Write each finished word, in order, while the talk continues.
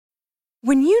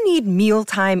When you need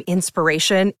mealtime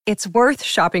inspiration, it's worth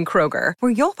shopping Kroger,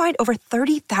 where you'll find over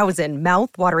 30,000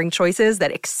 mouth-watering choices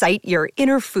that excite your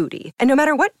inner foodie. And no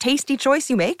matter what tasty choice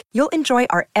you make, you'll enjoy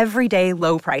our everyday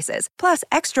low prices, plus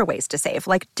extra ways to save,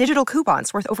 like digital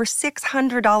coupons worth over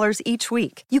 $600 each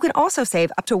week. You can also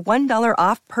save up to $1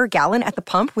 off per gallon at the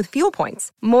pump with fuel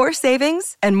points. More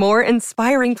savings and more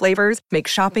inspiring flavors make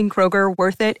shopping Kroger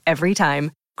worth it every time.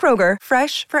 Kroger,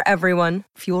 fresh for everyone.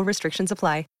 Fuel restrictions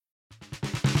apply.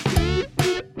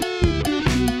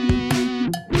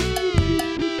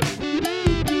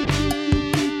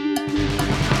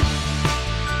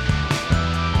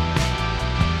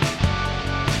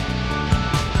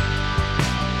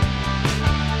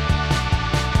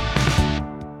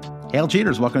 Hail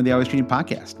cheaters, welcome to the Always Cheating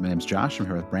Podcast. My name's Josh. I'm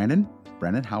here with Brandon.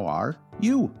 Brandon, how are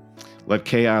you? Let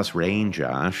chaos reign,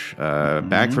 Josh.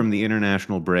 Back from the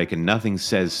international break, and nothing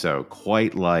says so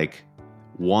quite like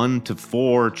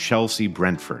 1-4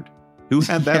 Chelsea-Brentford. Who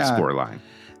had that scoreline?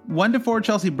 1-4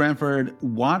 Chelsea-Brentford.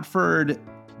 Watford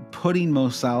putting Mo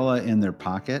Salah in their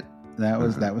pocket. That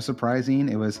was surprising.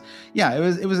 It was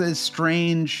a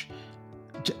strange.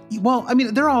 Well, I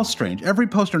mean, they're all strange. Every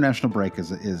post-international break is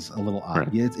a little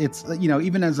odd. Right. It's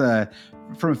even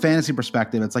from a fantasy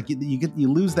perspective, it's like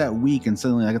you lose that week and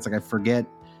suddenly it's like I forget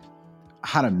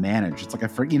how to manage. It's like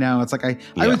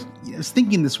I was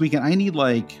thinking this weekend I need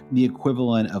like the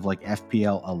equivalent of like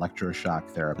FPL electroshock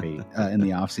therapy in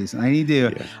the off season. I need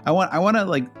to. Yeah. I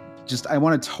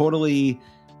want to totally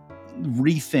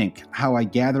rethink how I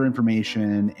gather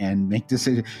information and make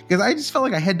decisions, because I just felt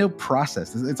like I had no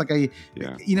process. It's like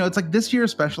it's like this year,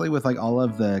 especially with like all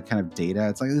of the kind of data,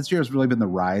 it's like this year has really been the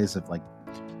rise of like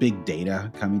big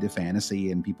data coming to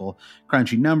fantasy and people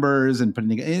crunching numbers and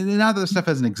putting and not that this stuff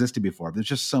hasn't existed before, but there's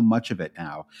just so much of it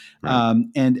now. Right.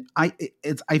 And I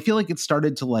feel like it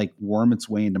started to like worm its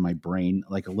way into my brain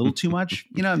like a little too much.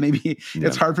 Maybe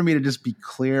it's hard for me to just be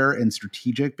clear and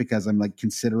strategic because I'm like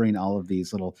considering all of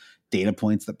these little data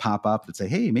points that pop up that say,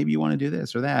 hey, maybe you want to do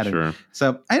this or that. Sure. And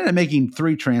so I ended up making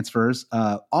 3 transfers.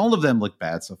 All of them look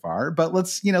bad so far, but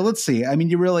let's see. I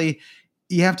mean,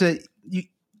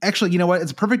 actually, you know what?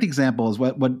 It's a perfect example is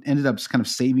what ended up kind of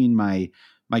saving my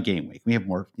game week. We have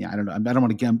more. I don't know. I don't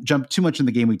want to jump too much in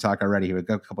the game week talk already here. We've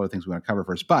got a couple of things we want to cover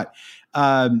first. But,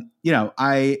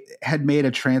 I had made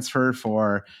a transfer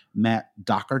for Matt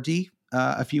Doherty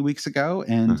a few weeks ago,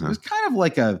 and it was kind of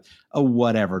like a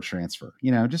whatever transfer,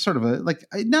 just sort of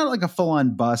not like a full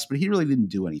on bust, but he really didn't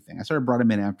do anything. I sort of brought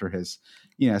him in after his,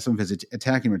 some of his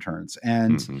attacking returns,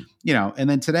 and and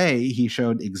then today he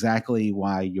showed exactly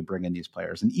why you bring in these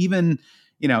players, and even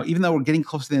though we're getting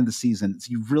close to the end of the season,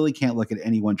 you really can't look at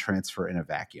any one transfer in a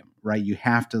vacuum, right? You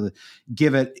have to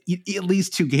give it at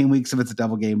least 2 game weeks if it's a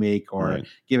double game week, or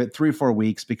give it 3 or 4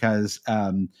 weeks, because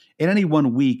in any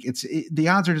one week, the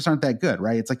odds just aren't that good,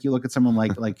 right? It's like you look at someone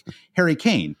like Harry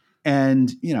Kane,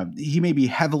 and he may be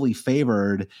heavily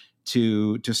favored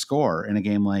to score in a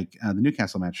game like the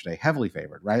Newcastle match today, heavily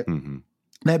favored, right? Mm-hmm.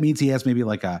 That means he has maybe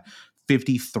like a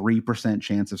 53%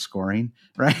 chance of scoring,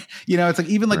 right? It's like,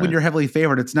 even like when you're heavily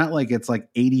favored, it's not like it's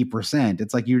like 80%.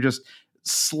 It's like you're just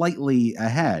slightly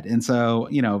ahead. And so,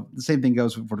 the same thing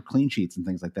goes for clean sheets and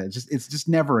things like that. It's just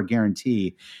never a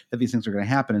guarantee that these things are going to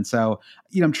happen. And so,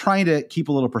 I'm trying to keep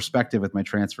a little perspective with my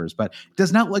transfers, but it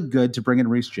does not look good to bring in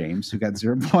Reece James, who got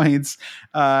 0 points.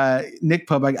 Nick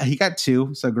Pope, he got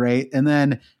 2, so great. And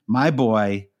then my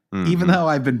boy, even though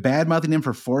I've been bad-mouthing him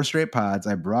for 4 straight pods,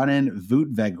 I brought in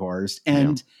Wout Weghorst.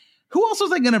 And who else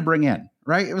was I going to bring in,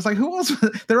 right? It was like, who else?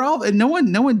 They're all, and no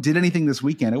one did anything this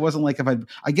weekend. It wasn't like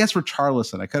I guess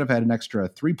Richarlison, I could have had an extra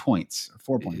 3 points,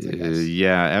 4 points, I guess.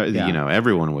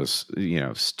 Everyone was,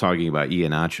 talking about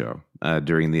Iheanacho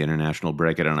during the international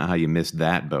break. I don't know how you missed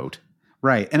that boat.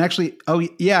 Right. And actually,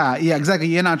 exactly.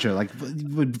 Iheanacho, like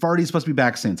Vardy's supposed to be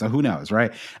back soon, so who knows,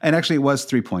 right? And actually it was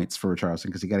 3 points for Richarlison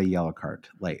because he got a yellow card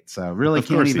late. So really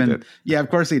can't even. Yeah, of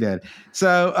course he did.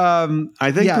 So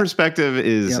I think perspective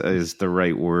is the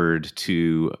right word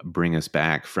to bring us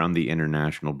back from the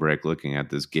international break looking at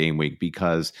this game week,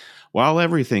 because while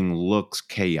everything looks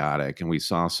chaotic and we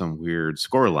saw some weird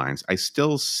score lines, I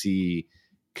still see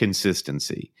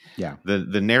consistency. Yeah.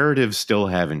 The narratives still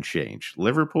haven't changed.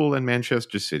 Liverpool and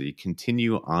Manchester City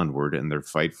continue onward in their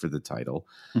fight for the title.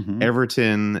 Mm-hmm.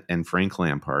 Everton and Frank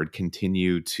Lampard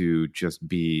continue to just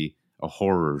be a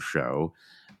horror show.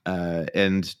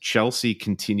 And Chelsea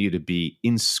continue to be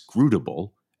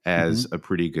inscrutable as a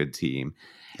pretty good team.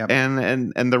 Yep.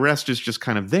 And the rest is just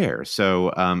kind of there.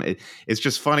 So it's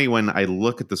just funny when I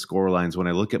look at the score lines, when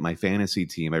I look at my fantasy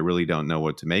team, I really don't know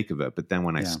what to make of it. But then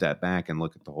when I step back and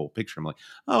look at the whole picture, I'm like,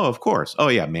 oh, of course. Oh,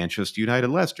 yeah, Manchester United,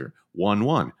 Leicester,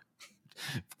 1-1.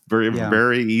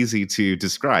 very easy to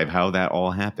describe how that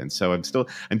all happened. So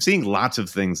I'm seeing lots of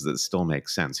things that still make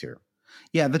sense here.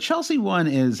 Yeah, the Chelsea one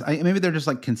is maybe they're just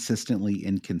like consistently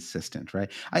inconsistent,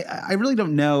 right? I really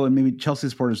don't know, and maybe Chelsea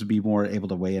supporters would be more able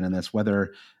to weigh in on this,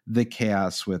 whether the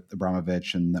chaos with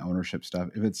Abramovich and the ownership stuff,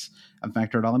 if it's a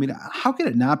factor at all. I mean, how could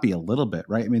it not be a little bit,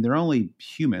 right? I mean, they're only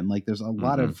human. Like, there's a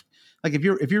lot of like if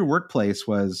your workplace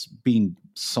was being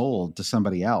sold to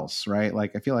somebody else, right?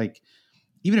 Like, I feel like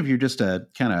even if you're just a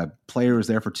kind of player who's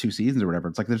there for 2 seasons or whatever,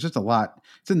 it's like there's just a lot.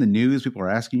 It's in the news. People are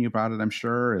asking you about it, I'm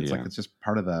sure. It's like it's just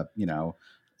part of the,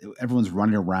 everyone's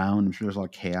running around. I'm sure there's a lot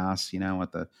of chaos,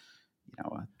 with the,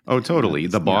 Oh, totally.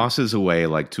 The boss is away.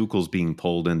 Like Tuchel's being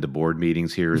pulled into board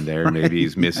meetings here and there. Right. Maybe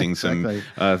he's missing some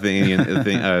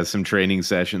training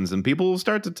sessions, and people will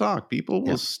start to talk.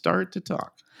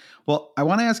 Well, I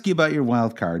want to ask you about your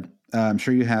wild card. I'm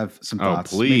sure you have some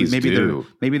thoughts. Oh, please maybe do.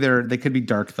 They could be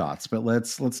dark thoughts, but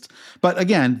let's. But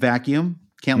again, vacuum.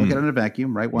 Can't look at it in a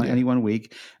vacuum, right? Any 1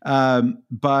 week.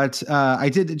 But I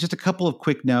did just a couple of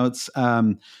quick notes.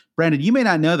 Brandon, you may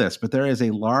not know this, but there is a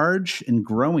large and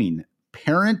growing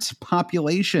parent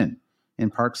population in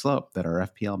Park Slope that are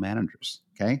FPL managers.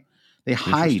 Okay, they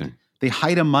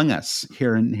hide among us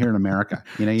here in America.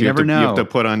 You never know. You have to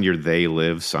put on your They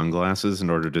Live sunglasses in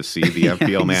order to see the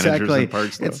FPL managers in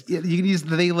Park Slope. You can use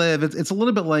the They Live. It's a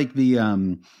little bit like the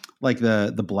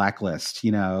blacklist,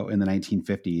 in the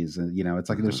 1950s. It's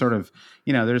like there's sort of,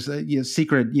 there's a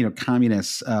secret,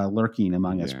 communists lurking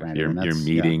among us, Brandon. You're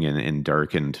meeting in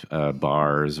darkened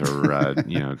bars or,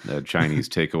 Chinese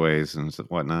takeaways and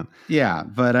whatnot. Yeah,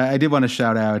 but I did want to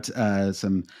shout out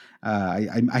some.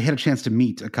 I had a chance to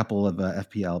meet a couple of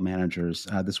FPL managers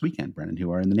this weekend, Brennan,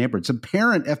 who are in the neighborhood. Some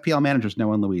parent FPL managers,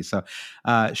 Noah and Louise. So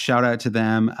shout out to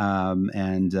them.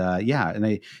 And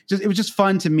it was just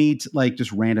fun to meet like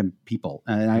just random people.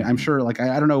 And I'm sure, like,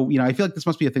 I don't know, I feel like this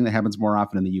must be a thing that happens more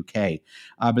often in the UK.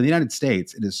 But in the United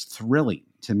States, it is thrilling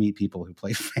to meet people who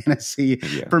play fantasy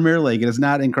Premier League. It is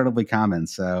not incredibly common.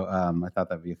 So I thought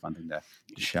that'd be a fun thing to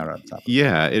shout out.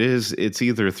 Yeah, it is. It's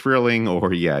either thrilling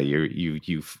or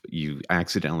you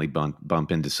accidentally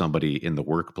bump into somebody in the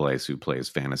workplace who plays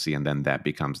fantasy, and then that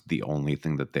becomes the only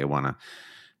thing that they want to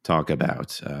talk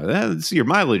about. Your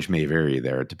mileage may vary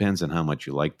there. It depends on how much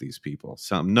you like these people.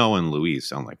 Noah and Louise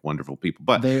sound like wonderful people,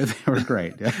 but they were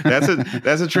great.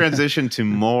 that's a transition to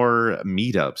more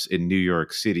meetups in New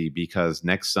York City, because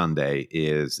next Sunday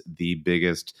is the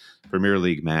biggest Premier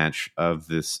League match of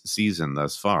this season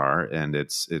thus far, and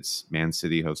it's Man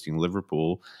City hosting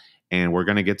Liverpool. And we're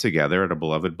going to get together at a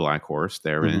beloved Black Horse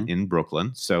there in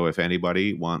Brooklyn. So if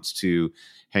anybody wants to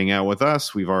hang out with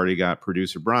us, we've already got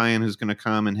producer Brian who's going to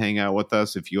come and hang out with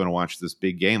us. If you want to watch this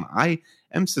big game, I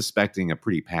am suspecting a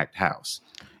pretty packed house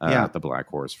at the Black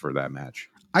Horse for that match.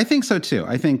 I think so too.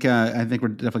 I think we're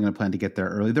definitely going to plan to get there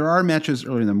early. There are matches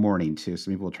early in the morning too,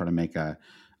 so maybe we'll try to make a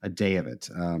day of it.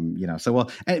 So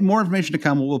more information to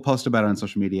come. We'll post about it on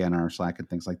social media and our Slack and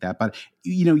things like that. But,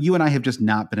 you and I have just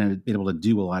not been able to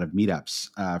do a lot of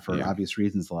meetups for obvious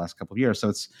reasons the last couple of years. So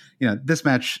it's, this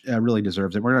match really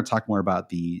deserves it. We're going to talk more about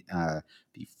the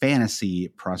fantasy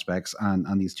prospects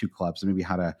on these two clubs and maybe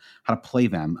how to play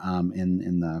them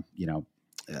in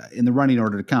the running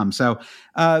order to come. So,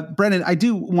 Brendan, I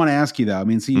do want to ask you though. I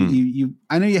mean, so you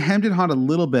I know you hemmed and hawed a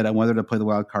little bit on whether to play the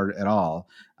wild card at all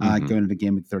going into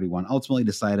game week 31. Ultimately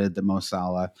decided that Mo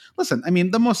Salah. Listen, I mean,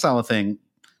 the Mo Salah thing,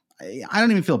 I don't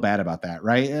even feel bad about that,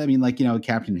 right? I mean, like,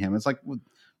 captain him. It's like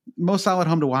Mo Salah at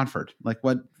home to Watford. Like,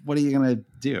 what are you going to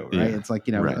do, right? Yeah, it's like,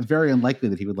 it's very unlikely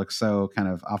that he would look so kind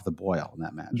of off the boil in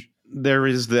that match. There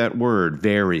is that word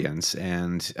variance,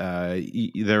 and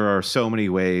there are so many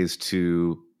ways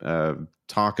to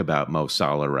talk about Mo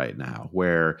Salah right now.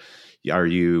 Where are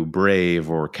you brave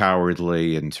or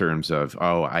cowardly in terms of,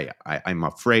 I'm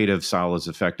afraid of Salah's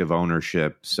effective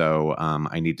ownership, so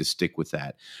I need to stick with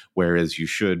that. Whereas you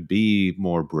should be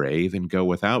more brave and go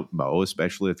without Mo,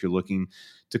 especially if you're looking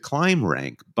to climb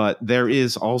rank. But there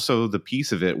is also the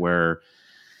piece of it where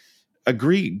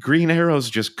green arrows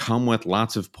just come with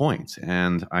lots of points,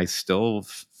 and I still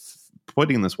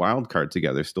putting this wild card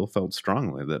together still felt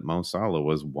strongly that Mo Salah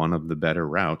was one of the better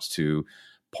routes to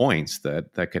points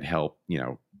that could help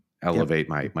elevate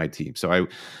my team. So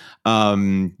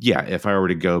if I were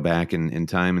to go back in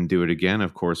time and do it again,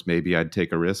 of course maybe I'd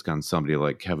take a risk on somebody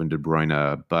like Kevin De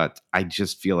Bruyne, but I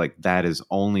just feel like that is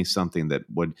only something that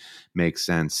would make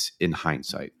sense in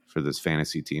hindsight for this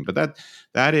fantasy team. But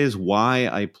that is why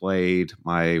I played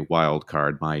my wild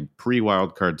card. My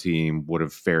pre-wild card team would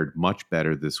have fared much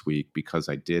better this week because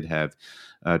I did have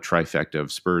a trifecta of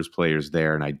Spurs players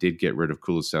there, and I did get rid of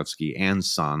Kulusevski and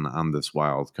Son on this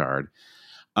wild card.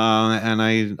 And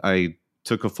I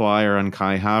took a flyer on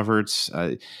Kai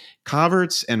Havertz.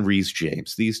 Havertz and Reece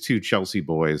James, these two Chelsea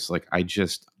boys, like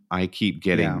I keep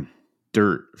getting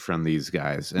dirt from these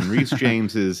guys. And Reece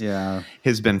James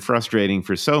has been frustrating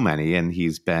for so many, and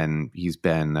he's been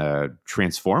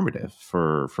transformative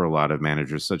for a lot of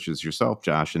managers such as yourself,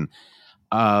 Josh. And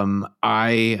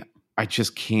I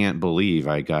just can't believe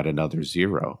I got another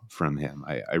 0 from him.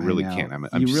 I really can't. I'm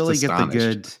you really get the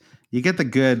good. You get the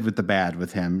good with the bad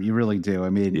with him. You really do. I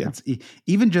mean,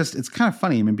 it's kind of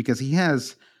funny. I mean, because he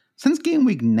has since game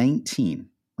week 19,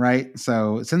 right?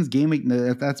 So since game week,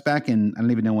 that's back in, I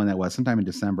don't even know when that was, sometime in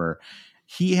December.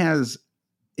 He has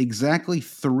exactly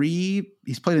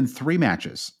he's played in 3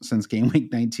 matches since game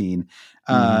week 19.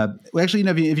 Well, actually,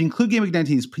 if you include game week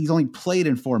 19, he's only played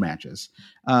in 4 matches.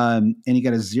 And he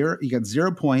got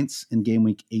 0 points in game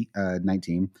week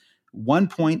 19, 1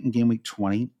 point in game week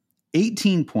 20,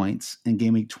 18 points in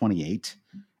game week 28,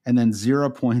 and then 0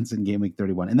 points in game week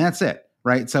 31. And that's it,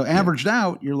 right? So averaged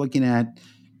out, you're looking at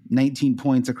 19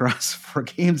 points across 4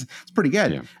 games. It's pretty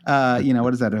good. Yeah.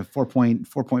 What is that? A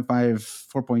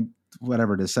 4.5,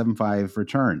 whatever it is, 7.5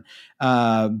 return.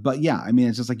 But yeah, I mean,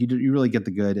 it's just like you really get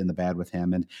the good and the bad with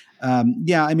him. And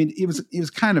I mean, it was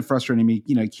kind of frustrating me.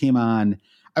 He came on.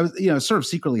 I was, sort of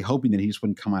secretly hoping that he just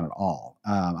wouldn't come on at all.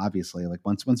 Obviously, like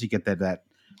once you get that,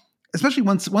 especially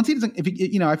once he doesn't.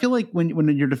 If I feel like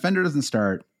when your defender doesn't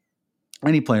start,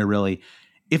 any player really,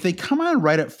 if they come on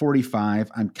right at 45,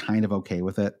 I'm kind of okay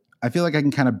with it. I feel like I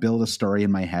can kind of build a story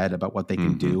in my head about what they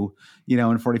can do,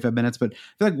 in 45 minutes. But I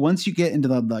feel like once you get into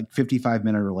the 55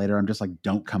 minute or later, I'm just like,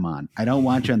 don't come on. I don't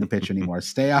want you on the pitch anymore.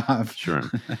 Stay off.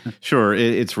 Sure.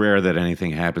 It's rare that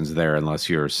anything happens there unless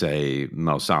you're, say,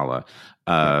 Mo Salah.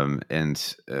 So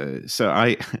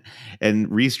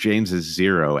Reece James's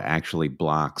 0 actually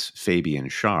blocks Fabian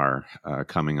Schär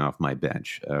coming off my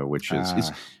bench, which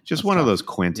is just one of those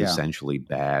quintessentially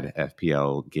bad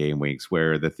FPL game weeks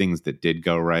where the things that did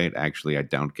go right, actually, I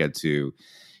don't get to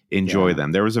enjoy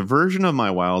them. There was a version of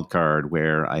my wild card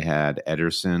where I had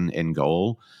Ederson in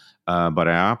goal, but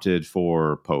I opted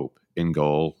for Pope in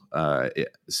goal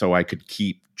so I could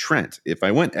keep Trent. If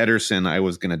I went Ederson, I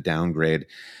was going to downgrade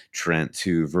Trent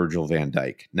to Virgil van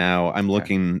Dijk. Now I'm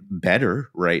looking better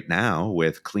right now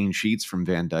with clean sheets from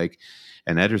Van Dijk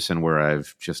and Ederson, where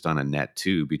I've just done a net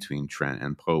 2 between Trent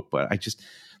and Pope. But I just,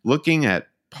 looking at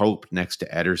Pope next to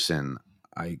Ederson,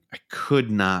 I could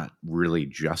not really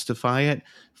justify it.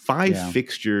 5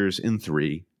 fixtures in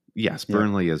 3. Yes,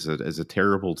 Burnley is a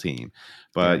terrible team,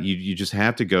 but you just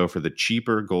have to go for the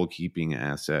cheaper goalkeeping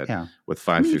asset with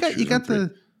 5 fixtures. You got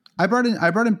the. I brought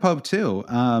in Pope too.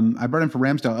 I brought in for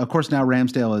Ramsdale. Of course, now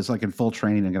Ramsdale is like in full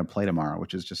training and going to play tomorrow,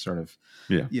 which is just sort of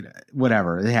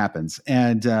whatever, it happens.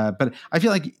 And but I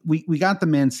feel like we got the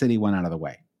Man City one out of the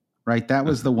way. Right. That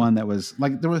was the one that was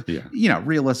like, there was,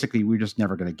 realistically, we're just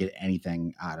never going to get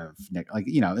anything out of Nick. Like,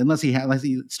 unless he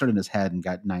started in his head and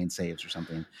got 9 saves or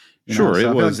something. So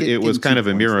it was kind of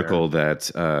a miracle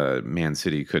that Man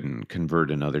City couldn't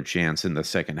convert another chance in the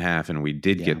second half. And we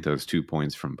did get those 2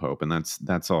 points from Pope, and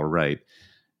that's all right.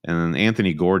 And then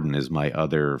Anthony Gordon is my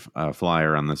other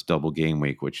flyer on this double game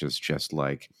week, which is just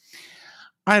like,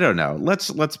 I don't know.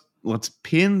 Let's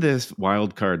pin this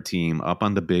wild card team up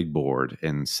on the big board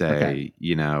and say,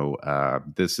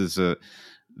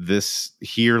 this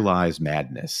here lies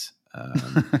madness. At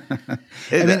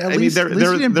least you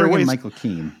didn't bring in Michael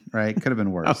Keane, right? Could have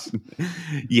been worse.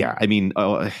 I mean,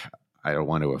 I don't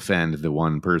want to offend the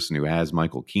one person who has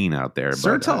Michael Keane out there,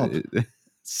 but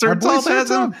Sertal has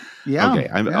him. Yeah. Okay.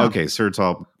 Okay.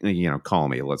 Sertal, call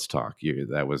me. Let's talk.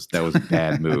 That was a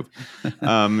bad move.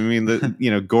 I mean,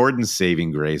 Gordon's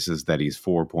saving grace is that he's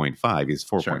 4.5. He's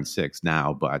 4.6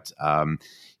 now, but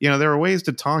there are ways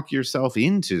to talk yourself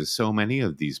into so many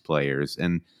of these players,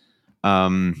 and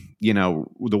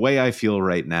the way I feel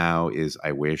right now is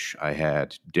I wish I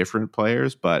had different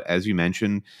players, but as you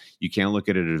mentioned, you can't look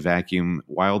at it in a vacuum.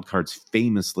 Wildcards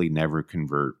famously never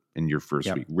convert in your first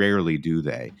week. Rarely do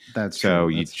they. That's so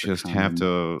true. You just have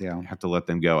to let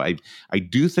them go. I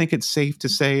do think it's safe to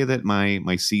say that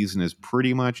my season is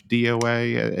pretty much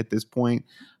DOA at this point.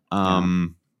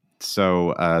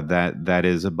 So that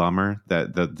is a bummer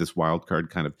that this wild card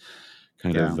kind of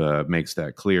makes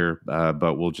that clear.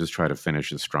 But we'll just try to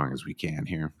finish as strong as we can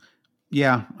here.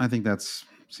 Yeah, I think that's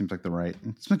seems like the right. It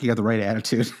seems like you got the right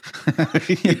attitude.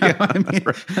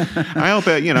 I hope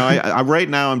I right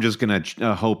now I'm just gonna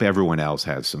hope everyone else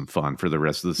has some fun for the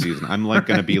rest of the season. I'm like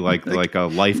gonna be like a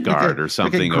lifeguard or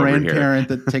something like a over here. Grandparent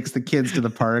that takes the kids to the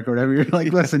park or whatever. You're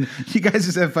like, listen, you guys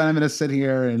just have fun. I'm gonna sit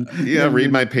here and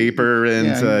read my paper and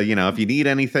if you need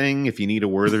anything, if you need a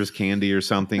Werther's candy or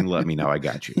something, let me know. I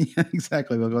got you. Yeah,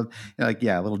 exactly.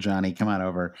 Little Johnny, come on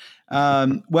over.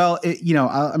 I'm going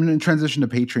to transition to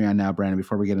Patreon now, Brandon,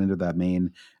 before we get into that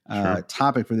main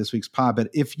topic for this week's pod. But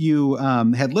if you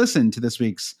had listened to this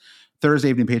week's Thursday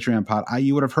evening Patreon pod,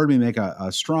 you would have heard me make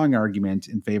a strong argument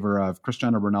in favor of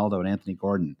Cristiano Ronaldo and Anthony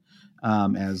Gordon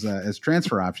as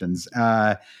transfer options.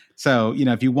 So,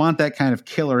 if you want that kind of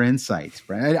killer insight,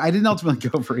 right? I didn't ultimately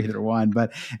go for either one,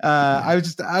 but I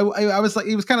was like,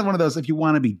 it was kind of one of those, if you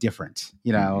want to be different,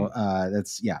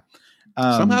 that's, yeah.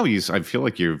 Somehow I feel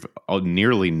like you've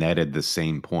nearly netted the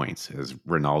same points as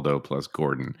Ronaldo plus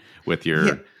Gordon with your.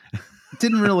 Yeah.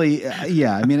 Didn't really,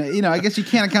 I mean, I guess you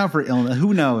can't account for illness.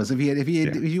 Who knows if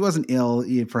he wasn't ill,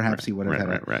 perhaps he would have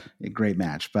had a great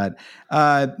match. But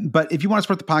if you want to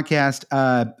support the podcast,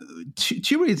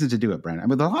 two reasons to do it, Brandon. I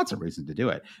mean, there are lots of reasons to do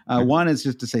it. One is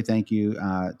just to say thank you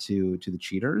to the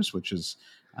cheaters, which is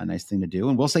a nice thing to do.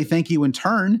 And we'll say thank you in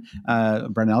turn.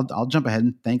 Brennan, I'll jump ahead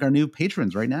and thank our new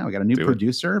patrons right now. We got a new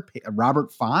producer,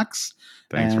 Robert Fox.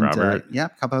 Thanks, Robert. A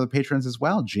couple other patrons as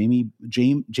well. Jamie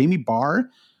Barr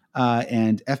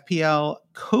and FPL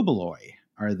Kobaloy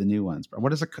are the new ones.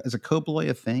 What is a Kobaloy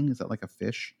a thing? Is that like a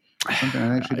fish? Something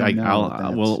I actually don't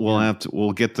know.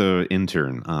 We'll get the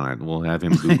intern on it. We'll have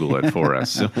him Google it for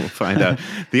us. So we'll find out.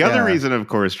 The other reason, of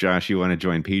course, Josh, you want to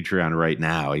join Patreon right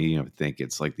now. You think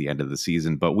it's like the end of the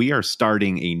season, but we are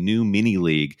starting a new mini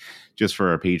league just for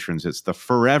our patrons. It's the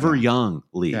Forever Young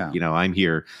League. Yeah.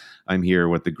 I'm here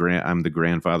with I'm the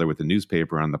grandfather with the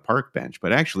newspaper on the park bench,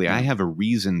 but actually I have a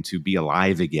reason to be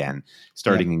alive again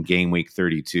starting in game week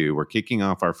 32. We're kicking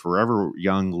off our Forever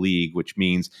Young League, which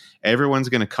means everyone's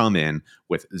going to come in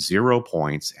with 0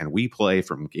 points, and we play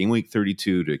from game week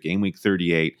 32 to game week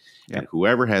 38. And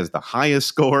whoever has the highest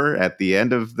score at the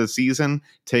end of the season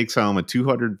takes home a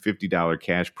 $250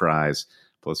 cash prize,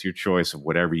 plus your choice of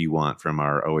whatever you want from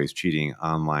our Always Cheating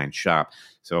online shop.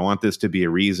 So I want this to be a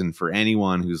reason for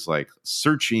anyone who's like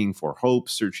searching for hope,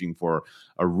 searching for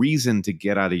a reason to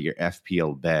get out of your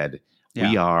FPL bed.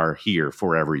 Yeah. We are here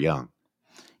Forever Young.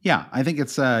 Yeah, I think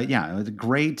it's it was a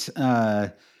great.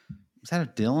 Was that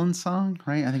a Dylan song?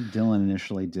 Right, I think Dylan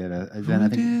initially did it. Then I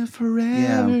think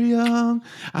forever young.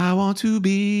 I want to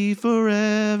be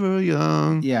forever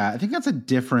young. Yeah, I think that's a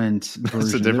different version.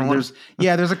 That's a different one.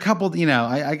 There's a couple.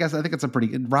 I guess I think it's a pretty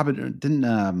good. Robert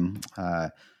didn't.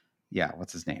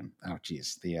 What's his name? Oh,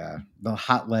 geez, the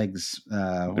Hot Legs.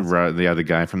 The other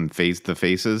guy from the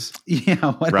Faces.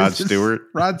 Yeah, Rod Stewart.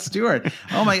 Rod Stewart.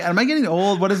 Oh my! Am I getting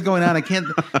old? What is going on? I can't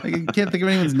think of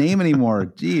anyone's name anymore.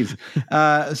 Jeez.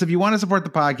 So if you want to support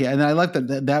the podcast, and I like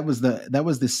that was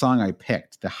the song I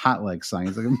picked, the Hot Legs song.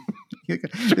 It's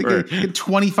like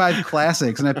 25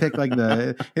 classics, and I picked like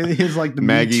the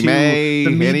Maggie May,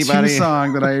 the Me Too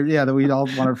song that we all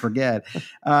want to forget.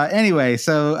 Anyway,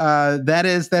 so that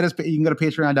is. You can go to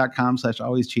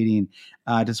patreon.com/alwayscheating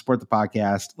to support the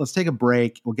podcast. Let's take a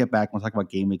break. We'll get back. We'll talk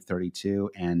about game week 32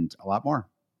 and a lot more.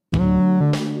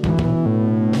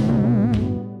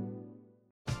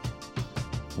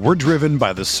 We're driven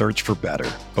by the search for better.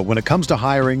 But when it comes to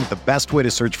hiring, the best way to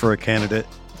search for a candidate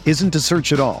isn't to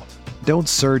search at all. Don't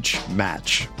search,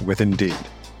 match with Indeed.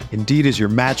 Indeed is your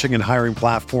matching and hiring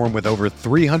platform with over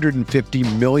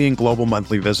 350 million global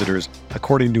monthly visitors,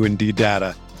 according to Indeed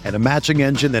data, and a matching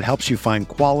engine that helps you find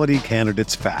quality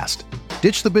candidates fast.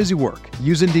 Ditch the busy work.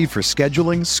 Use Indeed for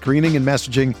scheduling, screening, and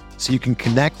messaging so you can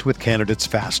connect with candidates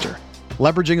faster.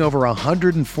 Leveraging over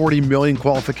 140 million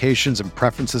qualifications and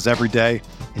preferences every day,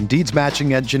 Indeed's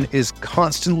matching engine is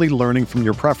constantly learning from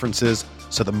your preferences,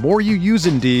 so the more you use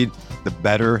Indeed, the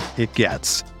better it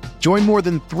gets. Join more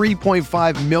than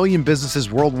 3.5 million businesses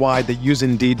worldwide that use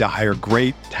Indeed to hire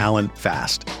great talent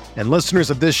fast. And listeners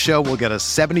of this show will get a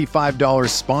 $75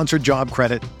 sponsored job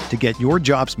credit to get your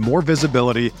jobs more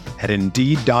visibility at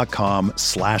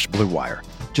Indeed.com/Blue Wire.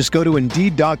 Just go to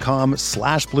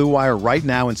Indeed.com/Blue Wire right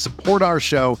now and support our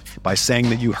show by saying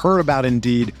that you heard about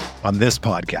Indeed on this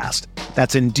podcast.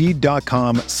 That's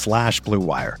Indeed.com/Blue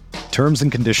Wire. Terms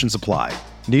and conditions apply.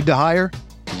 Need to hire?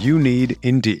 You need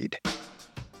Indeed.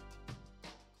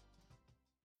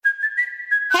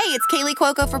 Hey, it's Kaylee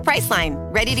Cuoco for Priceline.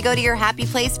 Ready to go to your happy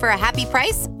place for a happy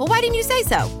price? Well, why didn't you say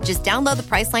so? Just download the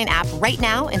Priceline app right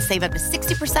now and save up to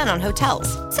 60% on hotels.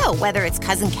 So whether it's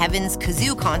Cousin Kevin's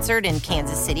Kazoo Concert in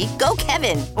Kansas City, go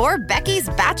Kevin, or Becky's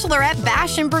Bachelorette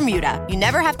Bash in Bermuda, you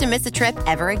never have to miss a trip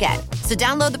ever again. So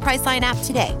download the Priceline app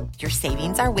today. Your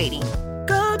savings are waiting.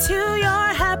 Go to your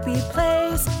happy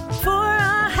place for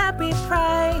a happy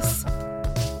price.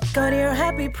 Go to your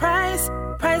happy price,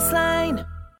 Priceline.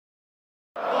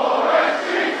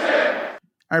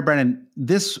 All right, Brennan,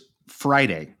 this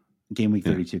Friday, Game Week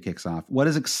 32 kicks off. What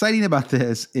is exciting about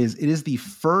this is it is the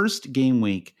first game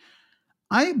week,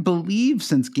 I believe,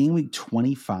 since Game Week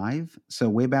 25. So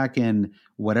way back in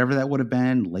whatever that would have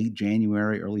been, late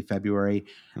January, early February,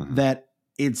 that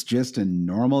it's just a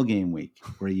normal game week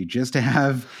where you just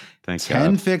have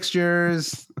 10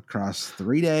 fixtures across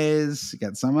 3 days. You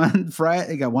got some on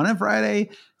Friday, you got one on Friday,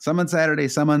 some on Saturday,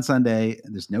 some on Sunday.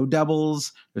 There's no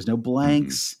doubles, there's no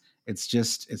blanks. It's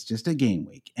just a game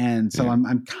week. And so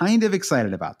I'm kind of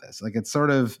excited about this. Like, it's sort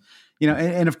of,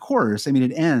 and of course, I mean,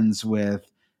 it ends with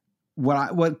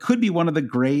what could be one of the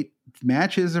great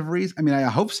matches of recent. I mean, I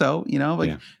hope so,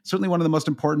 certainly one of the most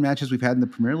important matches we've had in the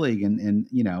Premier League in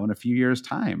a few years'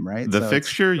 time, right? The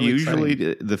fixture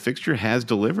the fixture has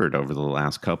delivered over the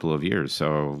last couple of years.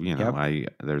 So,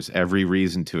 there's every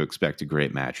reason to expect a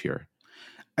great match here.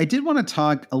 I did want to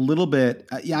talk a little bit.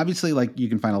 Obviously, like, you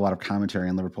can find a lot of commentary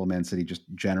on Liverpool, Man City, just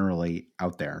generally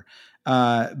out there.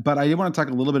 But I did want to talk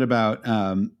a little bit about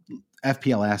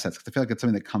FPL assets, because I feel like it's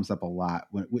something that comes up a lot,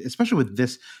 especially with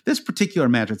this particular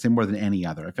match. I'd say more than any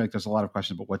other. I feel like there's a lot of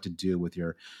questions about what to do with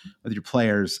your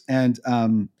players, and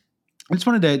I just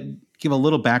wanted to give a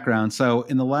little background. So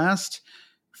in the last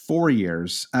 4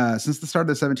 years, since the start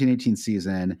of the 17-18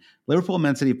 season, Liverpool and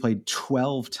Man City played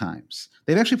 12 times.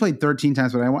 They've actually played 13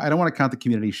 times, but I don't want to count the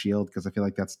Community Shield because I feel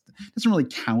like that doesn't really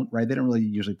count, right? They don't really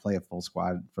usually play a full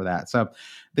squad for that. So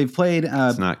they've played.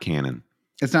 It's not canon.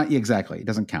 It's not exactly. It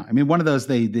doesn't count. I mean, one of those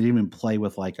they didn't even play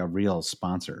with like a real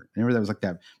sponsor. Remember, that was like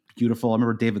that beautiful. I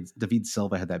remember David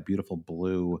Silva had that beautiful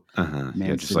blue,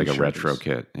 just like a retro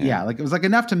kit. Yeah, like it was like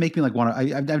enough to make me like want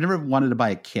to. I've never wanted to buy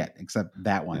a kit except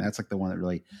that one. That's like the one that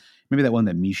really, maybe that one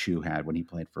that Mishu had when he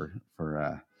played for.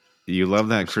 You love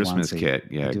that Christmas kit.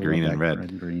 Yeah, green and red. Red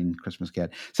and green Christmas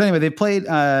kit. So anyway, they played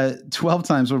 12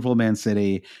 times Liverpool, Man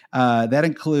City. That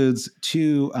includes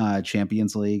 2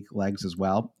 Champions League legs as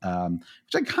well,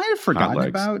 which I kind of forgotten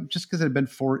about just because it had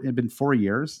been 4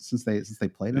 years since they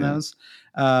played in those.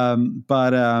 So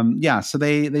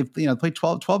they've played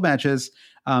 12 matches.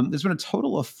 There's been a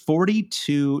total of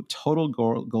 42 total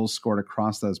goals scored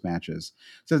across those matches.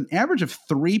 So it's an average of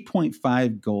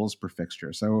 3.5 goals per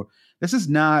fixture. So this is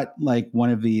not like one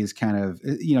of these kind of,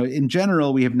 in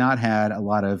general, we have not had a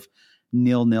lot of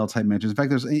 0-0 type matches. In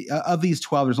fact, of these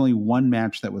 12, there's only one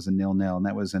match that was a 0-0, and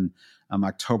that was in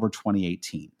October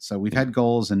 2018. So we've had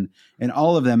goals in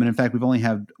all of them. And in fact, we've only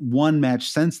had one match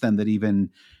since then that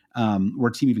even where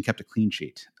a team even kept a clean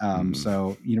sheet.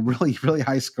 So, really, really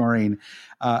high scoring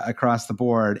across the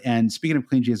board. And speaking of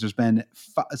clean sheets, there's been,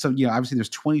 obviously there's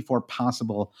 24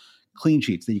 possible clean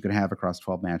sheets that you could have across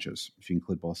 12 matches if you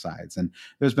include both sides. And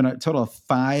there's been a total of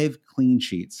 5 clean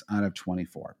sheets out of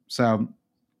 24. So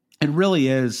it really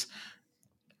is,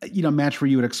 a match where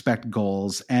you would expect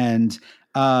goals. And,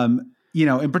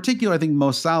 in particular, I think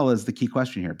Mo Salah is the key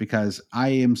question here, because I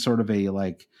am sort of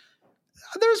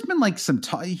there's been like some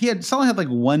talk. Salah had like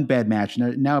one bad match.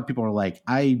 Now people are like,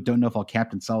 I don't know if I'll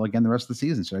captain Salah again the rest of the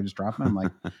season. Should I just drop him? I'm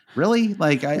like, really?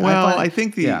 Like, I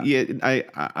think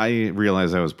I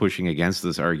realized I was pushing against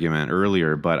this argument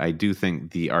earlier, but I do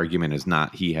think the argument is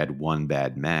not he had one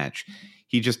bad match.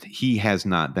 He has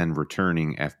not been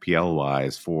returning FPL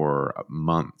wise for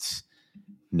months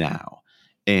now.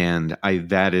 And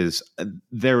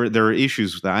there are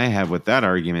issues that I have with that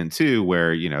argument too,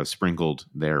 where, sprinkled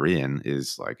therein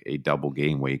is like a double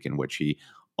game week in which he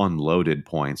unloaded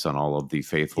points on all of the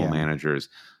faithful managers.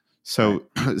 So,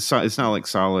 so it's not like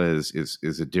Salah is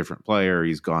a different player.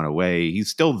 He's gone away. He's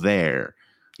still there.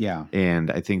 Yeah. And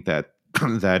I think that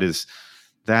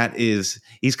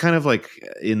he's kind of like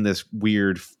in this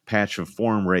weird patch of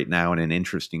form right now, and an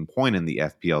interesting point in the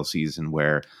FPL season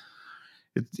where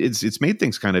it's made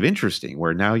things kind of interesting,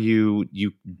 where now you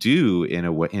do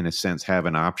in a sense have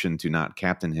an option to not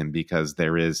captain him, because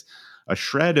there is a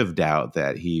shred of doubt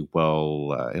that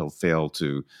he'll fail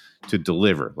to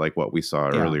deliver like what we saw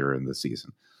earlier in the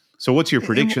season. So what's your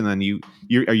prediction then?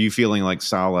 Are you feeling like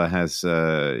Salah has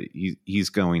he's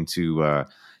going to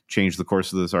change the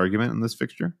course of this argument in this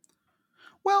fixture?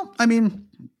 Well, I mean,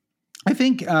 I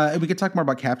think we could talk more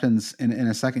about captains in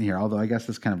a second here, although I guess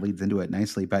this kind of leads into it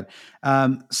nicely. But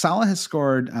Salah has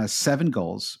scored 7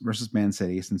 goals versus Man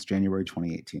City since January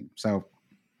 2018. So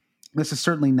this is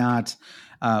certainly not,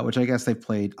 which I guess they've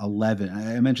played 11.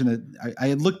 I mentioned that I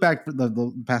had looked back for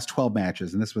the past 12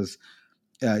 matches, and this was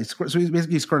he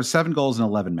basically scored 7 goals in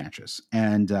 11 matches.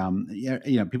 And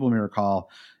people may recall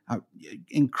how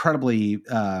incredibly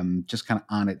just kind of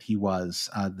on it he was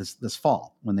this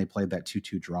fall when they played that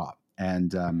 2-2 draw.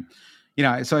 And, so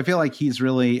I feel like he's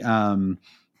really, I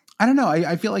don't know.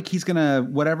 I feel like he's going to,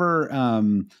 whatever,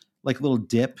 like little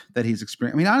dip that he's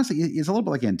experienced. I mean, honestly, he's a little bit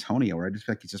like Antonio, where I just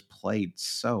feel like he's just played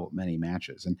so many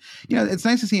matches. And, it's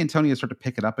nice to see Antonio start to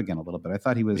pick it up again a little bit. I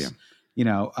thought he was,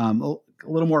 a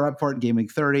little more up for it in game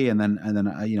week 30 and then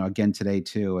again today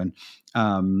too. And,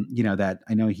 that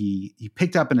I know he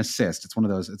picked up an assist. It's one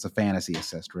of those, it's a fantasy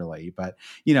assist really, but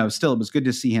still it was good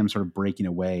to see him sort of breaking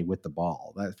away with the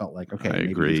ball. That felt like, okay. I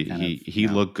agree. He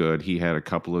looked good. He had a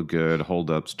couple of good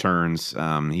holdups, turns.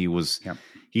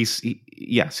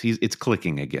 It's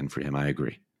clicking again for him. I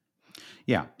agree.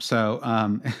 Yeah. So,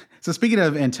 so speaking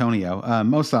of Antonio,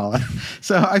 Mo Salah.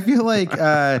 So I feel like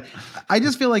I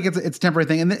just feel like it's a temporary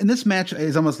thing, and this match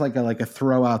is almost like a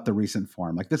throw out the recent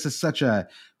form. Like this is such a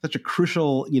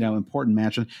crucial, important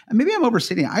match, and maybe I'm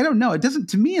overstating it. I don't know. It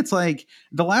doesn't. To me, it's like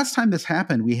the last time this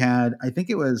happened, we had. I think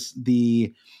it would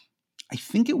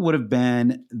have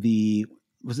been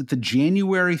Was it the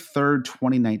January 3rd,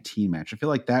 2019 match? I feel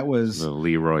like that was the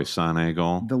Leroy Sané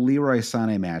goal. The Leroy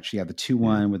Sané match. Yeah, the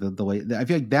 2-1 with the late. I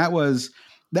feel like that was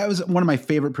one of my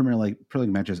favorite Premier League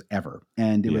matches ever.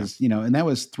 And it was, and that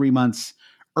was 3 months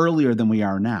earlier than we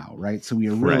are now, right? So we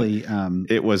were really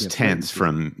it was tense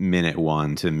from minute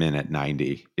 1 to minute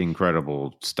 90.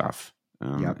 Incredible stuff.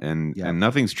 And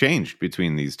nothing's changed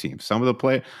between these teams. Some of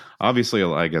the obviously,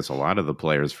 I guess a lot of the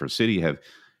players for City have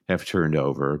turned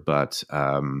over, but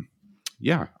I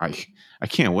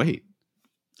can't wait.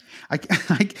 I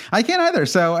can't either.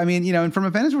 So I mean, and from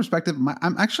a fantasy perspective,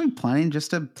 I'm actually planning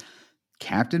just to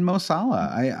captain Mo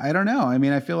Salah. I don't know. I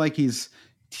mean, I feel like he's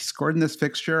scored in this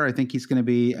fixture. I think he's going to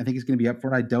be up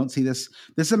for it. I don't see this.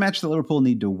 This is a match that Liverpool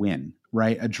need to win.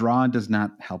 Right, a draw does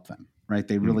not help them. Right,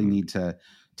 they really need to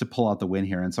pull out the win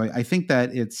here. And so I think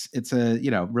that it's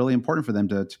a really important for them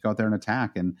to go out there and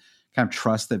attack and kind of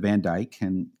trust that Van Dijk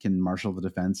can marshal the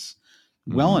defense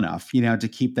well enough, to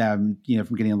keep them,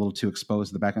 from getting a little too exposed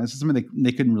to the back. This is something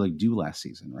they couldn't really do last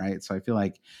season, right? So I feel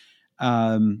like, so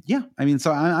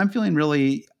I'm feeling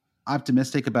really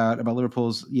optimistic about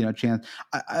Liverpool's, chance.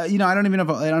 I don't even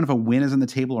know if a win is on the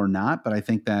table or not, but I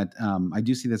think that I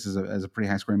do see this as a pretty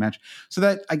high scoring match. So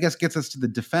that I guess gets us to the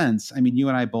defense. I mean, you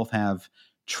and I both have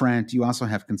Trent. You also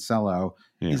have Cancelo.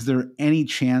 Yeah. Is there any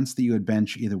chance that you would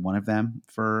bench either one of them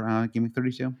for Game Week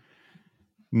 32?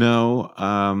 No,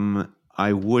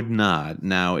 I would not.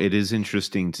 Now, it is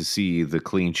interesting to see the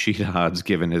clean sheet odds,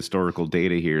 given historical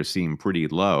data here, seem pretty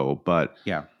low. But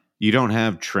you don't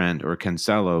have Trent or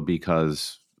Cancelo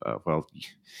because,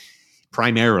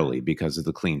 primarily because of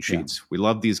the clean sheets. Yeah. We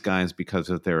love these guys because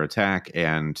of their attack,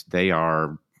 and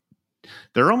they're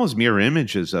almost mirror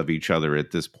images of each other at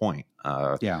this point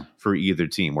for either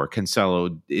team, where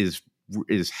Cancelo is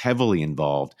heavily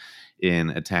involved in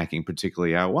attacking,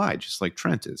 particularly out wide, just like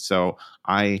Trent is. So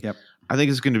I think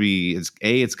it's going to be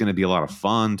a lot of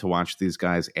fun to watch these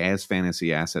guys as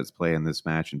fantasy assets play in this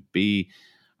match, and B,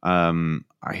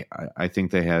 I think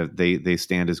they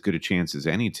stand as good a chance as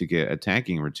any to get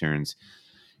attacking returns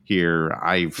here.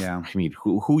 I mean,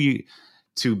 who you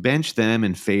to bench them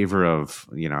in favor of,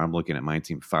 I'm looking at my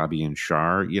team, Fabian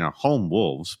Schär, home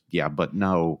Wolves. Yeah, but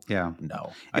no.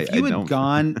 If you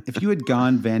had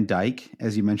gone Van Dijk,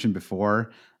 as you mentioned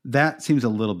before, that seems a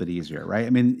little bit easier, right? I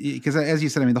mean, because as you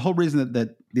said, the whole reason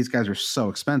that these guys are so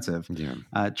expensive, Trent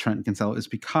and Cancelo, is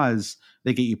because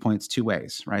they get you points two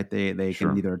ways, right? They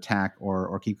can either attack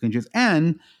or keep clean sheets,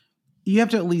 and you have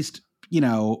to at least,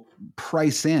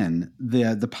 price in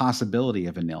the possibility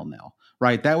of a 0-0.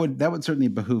 Right, that would certainly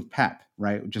behoove Pep,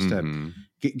 right? Just to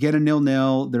get a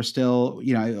 0-0. They're still,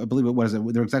 I believe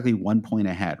they're exactly 1 point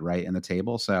ahead, right, in the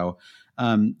table. So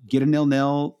get a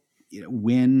 0-0,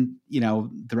 win, the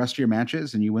rest of your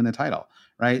matches, and you win the title,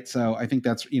 right? So I think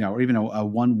that's, or even a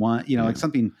 1-1, like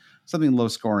something low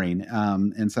scoring.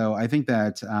 And so I think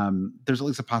that there's at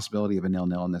least a possibility of a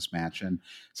 0-0 in this match. And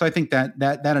so I think that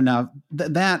enough,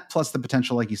 that plus the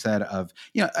potential, like you said, of,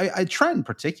 I Trent in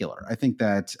particular, I think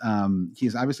that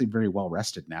he's obviously very well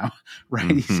rested now,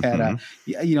 right? He's had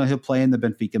he'll play in the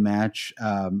Benfica match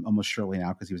almost surely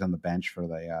now because he was on the bench for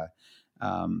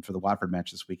the Watford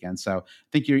match this weekend. So I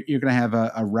think you're going to have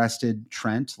a rested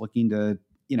Trent looking to,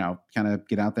 kind of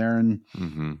get out there and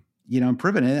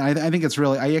improve it. And I think it's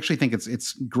really, I actually think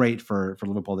it's great for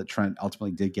Liverpool that Trent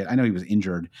ultimately did get. I know he was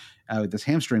injured with this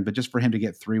hamstring, but just for him to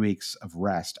get 3 weeks of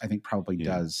rest, I think probably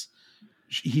does.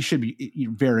 He should be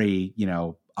very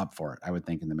up for it, I would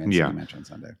think, in the Man City match on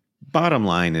Sunday. Bottom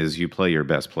line is you play your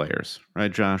best players,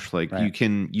 right, Josh? Like you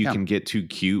can get too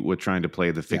cute with trying to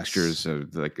play the fixtures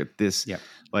of like at this,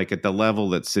 like at the level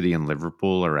that City and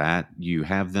Liverpool are at. You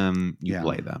have them, you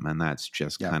play them, and that's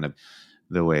just kind of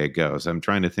the way it goes. I'm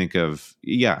trying to think of,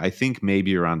 I think maybe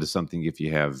you're onto something if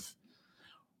you have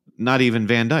not even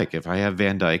Van Dijk. If I have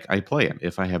Van Dijk, I play him.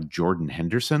 If I have Jordan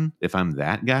Henderson, if I'm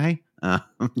that guy, I'm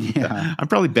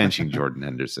probably benching Jordan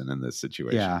Henderson in this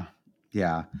situation.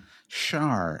 Yeah.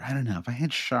 Schär. I don't know. If I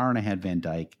had Schär and I had Van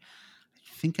Dijk,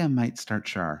 I think I might start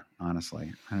Schär,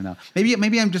 honestly. I don't know.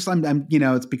 Maybe I'm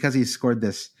it's because he scored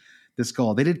this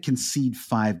goal. They did concede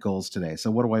 5 goals today. So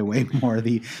what do I weigh more?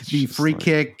 The free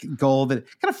kick goal that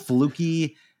kind of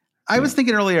fluky. I was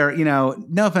thinking earlier, no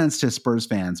offense to Spurs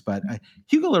fans, but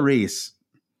Hugo Lloris,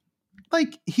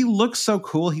 like he looks so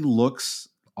cool. He looks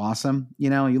awesome. He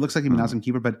looks like he's an awesome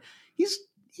keeper, but he's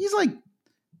like,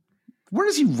 where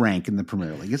does he rank in the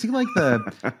Premier League? Is he like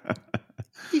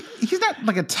he's not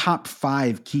like a top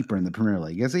 5 keeper in the Premier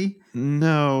League, is he?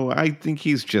 No, I think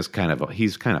he's just kind of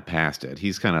past it.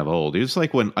 He's kind of old. It was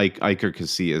like when Iker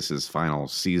Casillas' final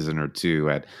season or two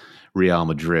at Real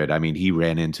Madrid. I mean, he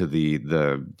ran into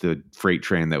the freight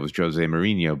train that was Jose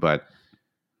Mourinho, but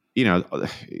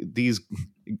these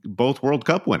both World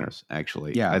Cup winners,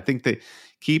 actually. Yeah. I think that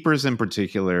keepers in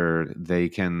particular, they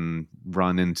can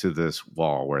run into this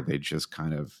wall where they just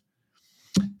kind of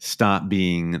stop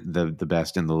being the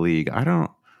best in the league. I don't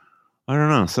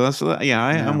know. So that's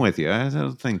I'm with you. I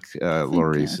don't think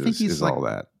Lloris is like all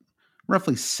that.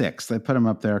 Roughly 6. They put him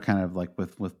up there, kind of like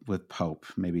with Pope.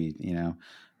 Maybe I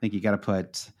think you got to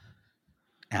put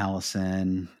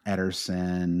Alisson,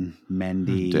 Ederson,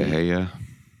 Mendy, De Gea.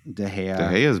 De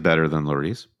Gea is better than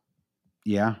Lloris.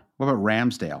 Yeah. What about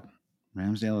Ramsdale?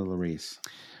 Ramsdale or Lloris?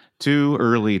 Too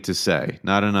early to say.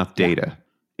 Not enough data.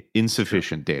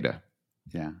 Insufficient data.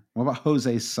 Yeah. What about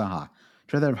Jose Sa? Would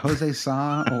you rather have Jose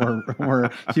Sa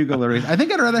or Hugo Lloris? I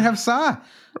think I'd rather have Sa.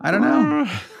 I don't know.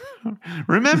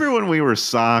 Remember when we were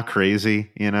Sa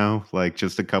crazy, like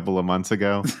just a couple of months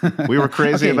ago? We were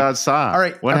crazy about Sa. All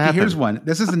right. What happened? Here's one.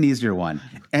 This is an easier one.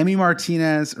 Emi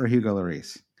Martinez or Hugo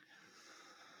Lloris?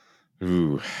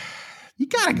 Ooh. You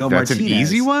got to go That's Martinez. An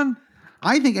easy one?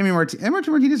 I think Emi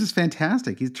Martinez is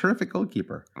fantastic. He's a terrific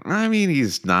goalkeeper. I mean,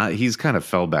 he's not. He's kind of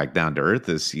fell back down to earth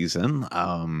this season.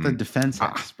 The defense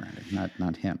has, Brandon,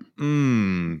 not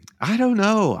him. I don't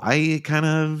know. I kind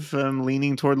of am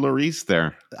leaning toward Lloris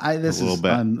there. This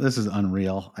is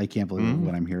unreal. I can't believe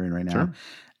what I'm hearing right now.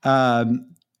 Sure.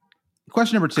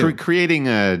 Question number 2. Creating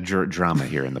a drama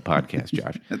here in the podcast,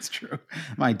 Josh. That's true.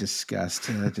 My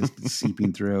disgust just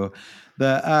seeping through.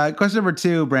 The question number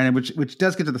 2, Brandon, which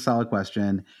does get to the solid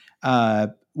question,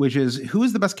 which is, who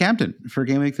is the best captain for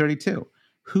Game Week 32?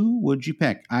 Who would you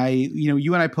pick?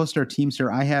 You and I posted our teams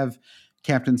here. I have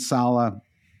Captain Salah.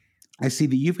 I see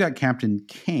that you've got Captain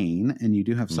Kane, and you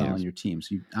do have Salah on your team.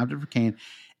 So you opted for Kane.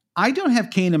 I don't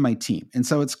have Kane in my team. And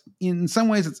so it's in some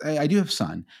ways I do have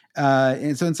Son.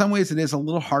 And so in some ways it is a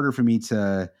little harder for me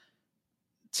to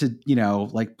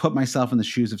like put myself in the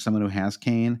shoes of someone who has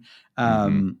Kane.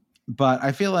 But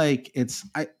I feel like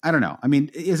I don't know. I mean,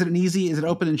 is it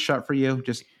open and shut for you?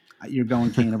 Just you're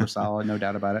going Kane over Salah, no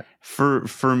doubt about it.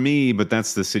 For me, but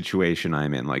that's the situation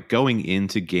I'm in. Like going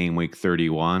into Game Week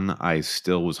 31, I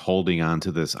still was holding on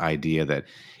to this idea that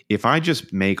if I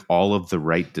just make all of the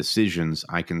right decisions,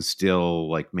 I can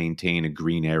still like maintain a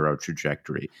green arrow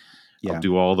trajectory. Yeah. I'll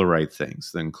do all the right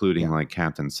things, including like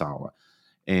Captain Salah.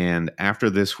 And after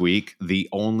this week, the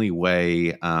only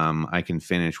way I can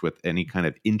finish with any kind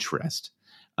of interest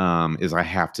is I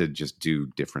have to just do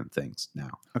different things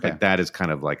now. Okay. Like that is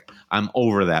kind of like I'm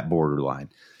over that borderline.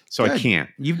 So Good. I can't.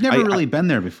 You've never really been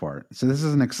there before. So this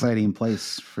is an exciting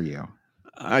place for you.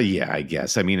 Yeah, I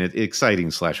guess. I mean,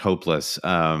 exciting / hopeless,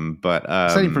 but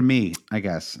exciting for me, I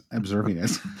guess. Observing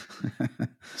it.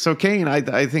 So Kane,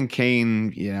 I think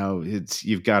Kane.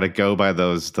 You've got to go by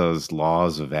those law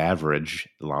of averages.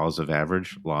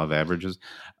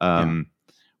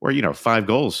 Where 5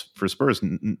 goals for Spurs,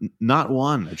 not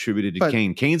one attributed to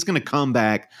Kane. Kane's going to come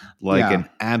back like an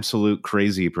absolute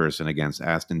crazy person against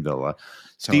Aston Villa.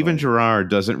 Totally. Steven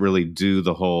Gerrard doesn't really do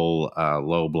the whole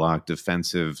low block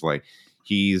defensive like.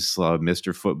 He's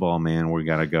Mr. Football Man. We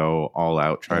got to go all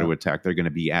out, try to attack. They're going to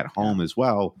be at home as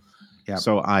well. Yep.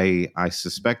 So I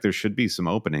suspect there should be some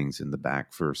openings in the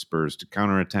back for Spurs to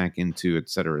counterattack into, et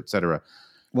cetera, et cetera.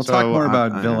 We'll talk more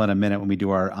about Villa in a minute when we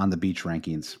do our on the beach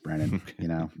rankings, Brandon. You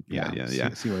know,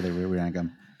 see where they rank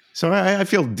them. So I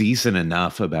feel decent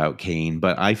enough about Kane,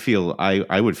 but I feel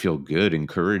I would feel good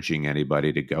encouraging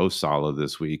anybody to go Salah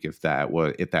this week if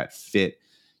that fit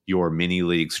your mini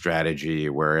league strategy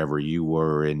wherever you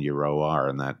were in your OR,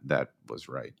 and that was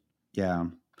right. Yeah.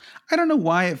 I don't know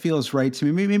why it feels right to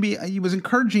me. Maybe it was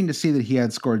encouraging to see that he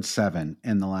had scored 7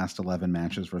 in the last 11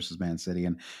 matches versus Man City.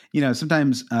 And,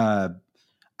 sometimes I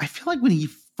feel like when he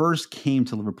first came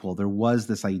to Liverpool, there was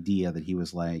this idea that he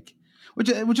was like, which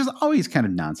is always kind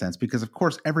of nonsense because of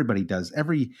course everybody does.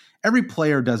 Every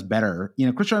player does better.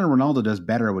 Cristiano Ronaldo does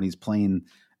better when he's playing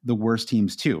the worst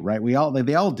teams too, right? They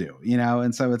all do,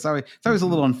 and so it's always a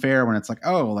little unfair when it's like,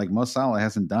 oh, like Mo Salah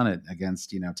hasn't done it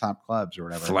against top clubs or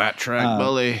whatever. Flat track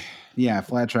bully. Yeah,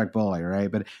 flat track bully,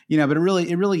 right? But but it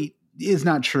really is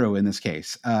not true in this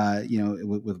case,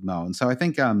 with Mo. And so I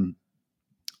think I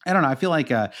don't know. I feel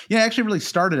like it actually really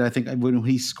started. I think when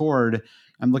he scored.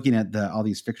 I'm looking at all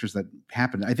these fixtures that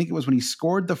happened. I think it was when he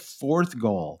scored the 4th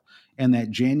goal in that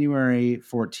January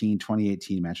 14,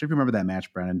 2018 match. If you remember that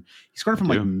match, Brennan, he scored from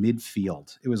like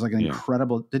midfield. It was like an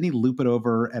incredible. Didn't he loop it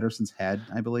over Ederson's head?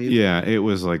 I believe. Yeah, it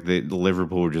was like the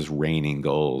Liverpool were just raining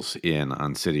goals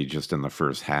on City just in the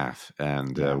first half,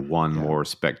 and one more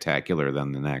spectacular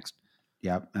than the next.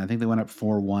 Yep. And I think they went up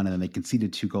 4-1 and then they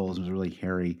conceded 2 goals. It was a really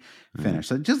hairy finish.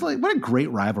 So just like what a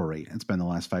great rivalry it's been the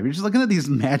last 5 years. Just looking at these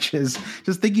matches,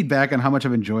 just thinking back on how much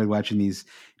I've enjoyed watching these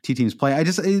two teams play.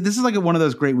 This is like one of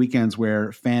those great weekends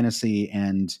where fantasy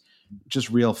and just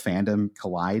real fandom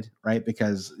collide, right?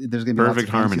 Because there's going to be perfect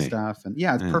lots of harmony stuff, and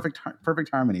perfect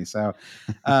harmony. So,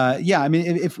 I mean,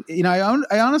 if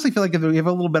I honestly feel like if we have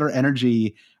a little better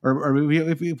energy, or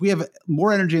if we have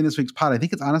more energy in this week's pod, I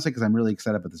think it's honestly because I'm really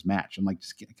excited about this match. I'm like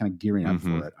just kind of gearing up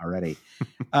for it already.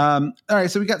 All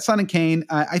right, so we got Son and Kane.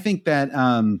 I think that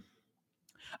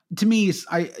to me,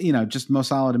 just Mo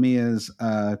Salah to me is.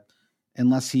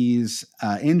 Unless he's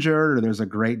injured or there's a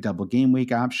great double game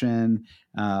week option,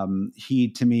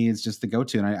 he to me is just the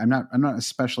go-to. And I'm not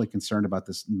especially concerned about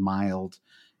this mild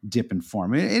dip in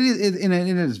form. It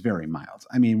is very mild.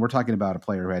 I mean, we're talking about a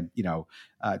player who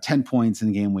had 10 points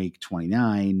in game week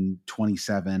 29,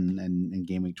 27, and in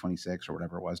game week 26 or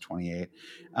whatever it was, 28.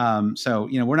 So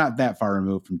we're not that far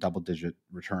removed from double-digit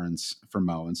returns for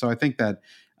Mo, and so I think that.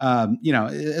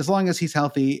 As long as he's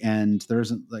healthy and there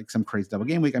isn't like some crazy double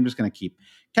game week, I'm just going to keep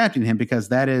captaining him because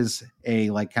that is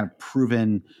a like kind of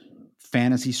proven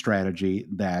fantasy strategy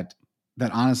that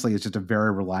honestly is just a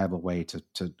very reliable way to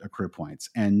accrue points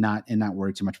and not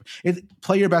worry too much.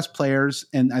 Play your best players,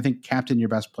 and I think captain your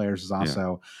best players is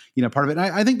also part of it. And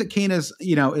I think that Kane is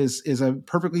a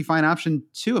perfectly fine option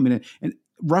too. I mean, and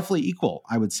roughly equal,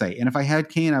 I would say. And if I had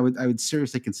Kane, I would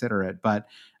seriously consider it, but.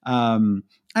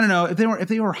 I don't know if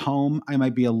they were home, I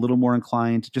might be a little more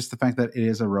inclined. Just the fact that it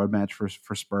is a road match for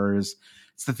Spurs.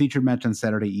 It's the featured match on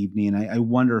Saturday evening. I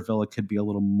wonder if Villa could be a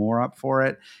little more up for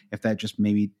it. If that just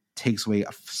maybe takes away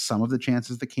some of the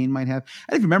chances that Kane might have.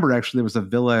 I think remember actually there was a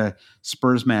Villa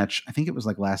Spurs match. I think it was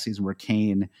like last season where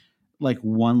Kane like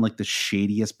won like the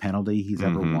shadiest penalty he's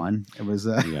ever won. It was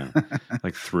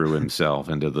like threw himself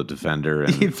into the defender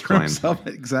and he threw himself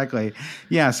exactly.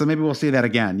 Yeah, so maybe we'll see that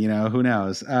again. Who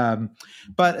knows?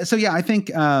 But so yeah, I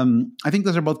think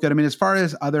those are both good. I mean, as far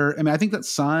as I think that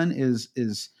Son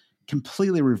is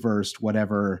completely reversed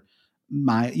whatever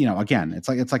again, it's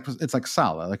like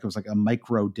Salah, like it was like a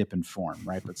micro dip in form,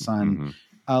 right? But Son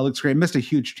looks great. Missed a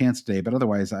huge chance today, but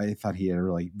otherwise I thought he had a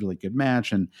really, really good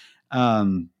match. And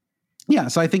yeah,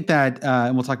 so I think that,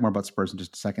 and we'll talk more about Spurs in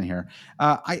just a second here.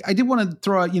 I did want to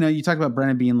throw out, you talked about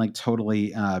Brennan being like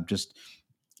totally just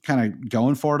kind of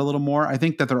going for it a little more. I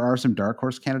think that there are some dark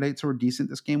horse candidates who are decent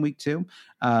this game week too.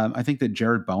 I think that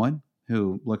Jared Bowen,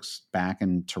 who looks back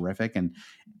and terrific, and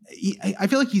I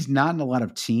feel like he's not in a lot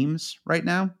of teams right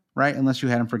now, right? Unless you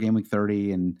had him for game week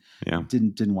 30 and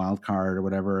didn't wild card or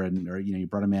whatever, or you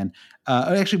brought him in.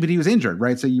 Actually, but he was injured,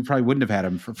 right? So you probably wouldn't have had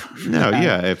him for no, that.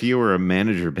 yeah. If you were a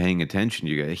manager paying attention,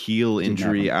 you got a heel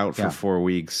injury out for 4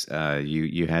 weeks.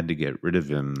 You had to get rid of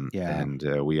him, and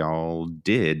we all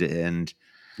did. And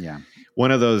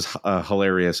one of those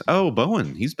hilarious. Oh,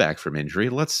 Bowen, he's back from injury.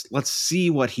 Let's see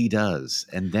what he does,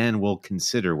 and then we'll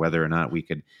consider whether or not we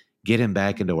could get him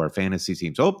back into our fantasy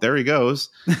teams. Oh, there he goes.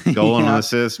 Goal and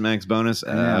assist, max bonus.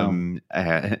 Then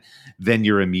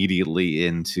you're immediately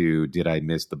into did I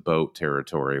miss the boat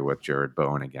territory with Jared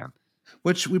Bowen again?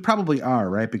 Which we probably are,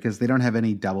 right? Because they don't have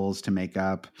any doubles to make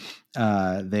up.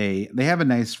 They have a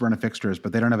nice run of fixtures,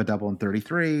 but they don't have a double in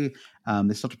 33. They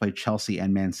still have to play Chelsea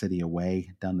and Man City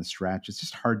away down the stretch. It's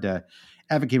just hard to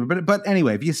advocate for. But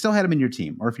anyway, if you still had him in your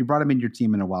team, or if you brought him in your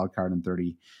team in a wild card in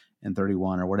 30 and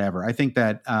 31 or whatever, I think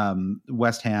that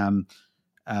West Ham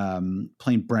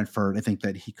playing Brentford, I think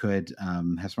that he could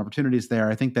have some opportunities there.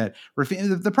 I think that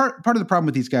the part of the problem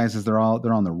with these guys is they're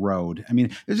on the road. I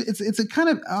mean, it's a kind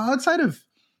of outside of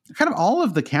kind of all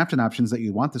of the captain options that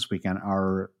you want this weekend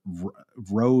are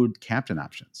road captain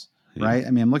options, right?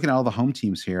 I mean, I'm looking at all the home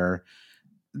teams here.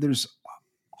 There's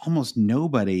almost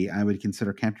nobody I would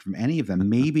consider captain from any of them.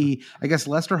 Maybe, I guess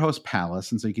Leicester hosts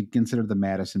Palace, and so you could consider the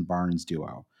Maddison Barnes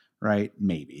duo, right?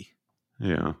 Maybe.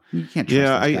 Yeah. You can't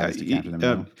trust those guys to captain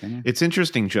them, can you? It's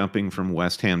interesting jumping from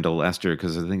West Ham to Leicester,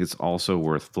 because I think it's also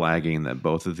worth flagging that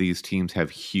both of these teams have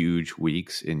huge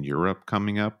weeks in Europe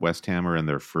coming up. West Ham are in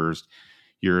their first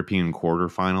European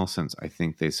quarterfinal since I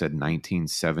think they said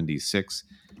 1976.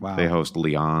 Wow. They host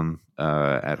Lyon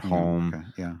at home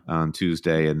on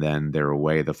Tuesday, and then they're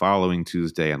away the following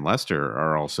Tuesday. And Leicester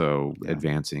are also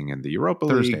advancing in the Europa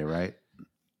League. Thursday, right?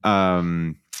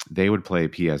 They would play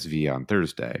PSV on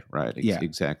Thursday, right? Yeah,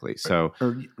 exactly. So,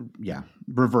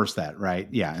 reverse that, right?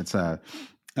 Yeah, it's a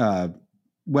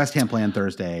West Ham play on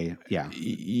Thursday.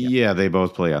 Yeah, they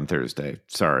both play on Thursday.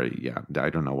 Sorry, I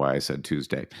don't know why I said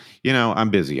Tuesday. I'm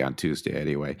busy on Tuesday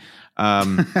anyway.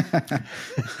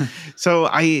 So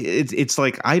it's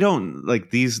like I don't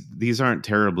like these aren't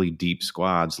terribly deep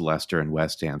squads, Leicester and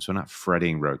West Ham. So I'm not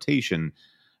fretting rotation.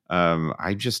 I'm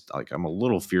a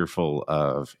little fearful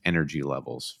of energy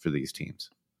levels for these teams.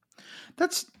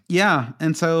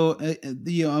 And so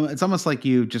it's almost like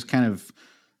you just kind of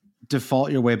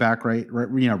default your way back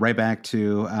right back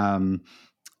to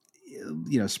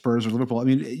Spurs or Liverpool. I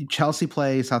mean, Chelsea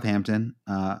play Southampton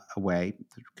away.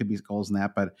 There could be goals in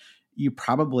that, but you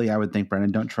probably, I would think,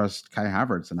 Brendan, don't trust Kai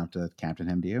Havertz enough to captain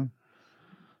him, do you?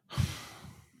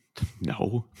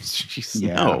 No. Jeez,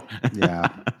 no. Yeah.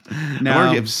 No.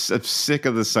 I'm sick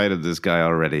of the sight of this guy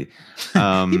already.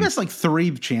 He missed like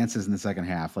 3 chances in the second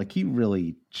half. Like, he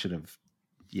really should have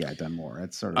done more.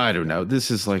 It's sort of, I don't know. This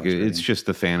is like it's just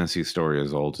the fantasy story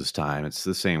as old as time. It's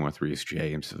the same with Reece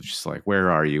James. It's just like,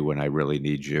 where are you when I really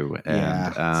need you?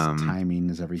 And timing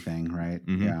is everything, right?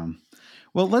 Mm-hmm. Yeah.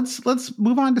 Well, let's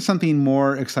move on to something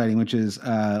more exciting, which is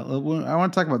I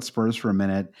want to talk about Spurs for a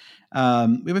minute. We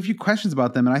have a few questions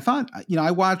about them, and I thought,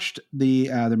 I watched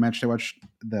their match. I watched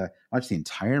the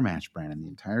entire match, Brandon, the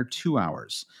entire 2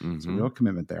 hours. Mm-hmm. It's a real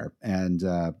commitment there, and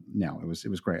it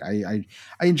was great. I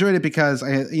enjoyed it because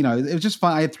it was just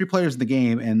fun. I had 3 players in the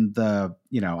game, and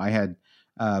I had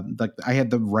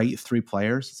the right 3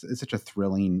 players. It's such a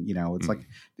thrilling, it's like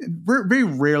very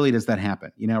rarely does that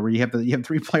happen, where you have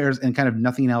 3 players and kind of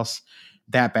nothing else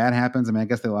that bad happens. I mean, I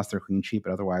guess they lost their clean sheet,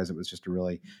 but otherwise it was just a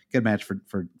really good match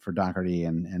for Doherty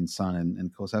and Son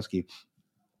and Kulusevski.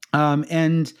 I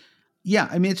mean,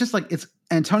 it's just like, it's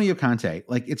Antonio Conte.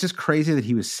 Like, it's just crazy that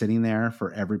he was sitting there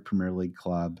for every Premier League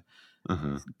club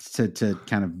to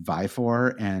kind of vie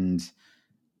for, and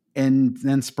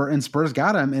then Spurs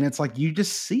got him, and it's like, you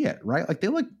just see it, right? Like, they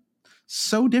look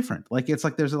so different. Like, it's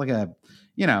like there's like a,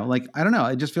 I don't know.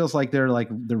 It just feels like they're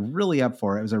really up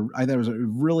for it. I thought it was a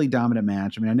really dominant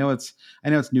match. I mean, I know it's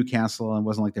Newcastle, and it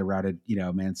wasn't like they routed,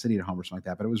 Man City at home or something like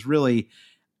that, but it was really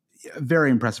a very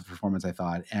impressive performance, I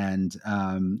thought. And,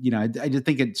 I did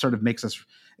think it sort of makes us,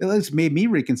 at least made me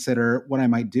reconsider what I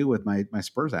might do with my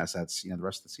Spurs assets, the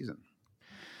rest of the season.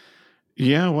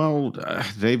 Yeah, well,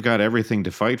 they've got everything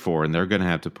to fight for, and they're going to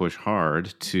have to push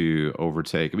hard to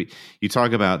overtake. I mean, you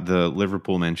talk about the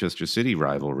Liverpool-Manchester City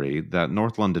rivalry, that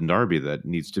North London derby that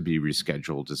needs to be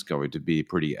rescheduled is going to be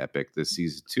pretty epic this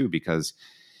season too, because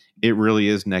it really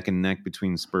is neck and neck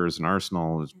between Spurs and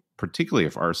Arsenal, particularly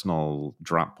if Arsenal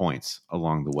drop points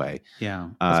along the way. Yeah.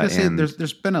 I was going to say,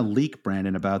 there's been a leak,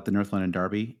 Brandon, about the North London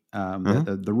derby.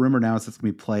 The rumor now is it's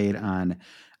going to be played on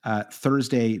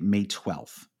Thursday, May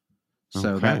 12th.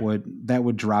 So that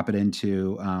would drop it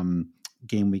into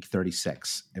game week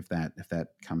 36 if that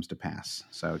comes to pass.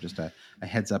 So just a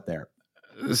heads up there.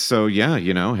 So yeah,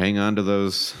 hang on to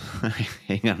those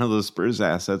Spurs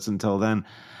assets until then.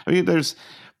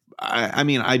 I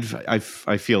mean, I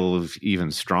feel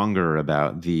even stronger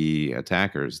about the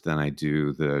attackers than I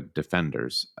do the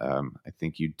defenders. I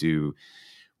think you do.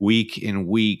 Week in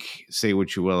week, say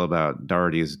what you will about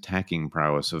Doherty's attacking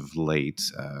prowess of late,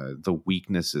 the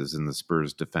weaknesses in the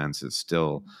Spurs defense is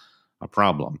still a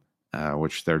problem,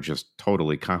 which they're just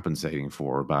totally compensating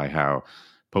for by how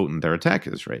potent their attack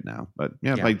is right now. But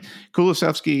like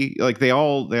Kulusevski, like they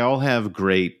all have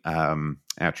great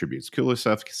attributes.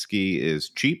 Kulusevski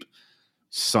is cheap.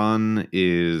 Son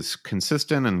is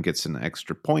consistent and gets an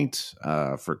extra point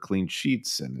for clean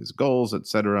sheets and his goals,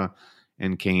 etc.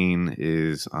 And Kane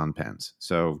is on pens.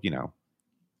 So,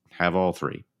 have all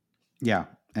three. Yeah.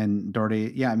 And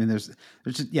Doherty, yeah, I mean, there's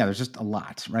just a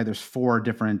lot, right? There's 4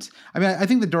 different. I mean, I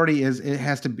think that Doherty it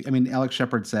has to be. I mean, Alex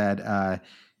Shepard said,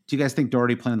 "Do you guys think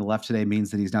Doherty playing on the left today means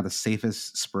that he's now the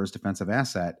safest Spurs defensive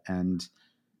asset?" And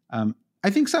I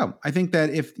think so. I think that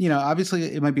if obviously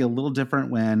it might be a little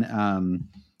different when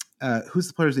who's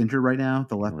the player who's injured right now?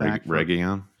 The left back,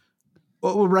 Reguilon.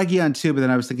 Well, Reguilon too, but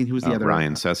then I was thinking who was the other?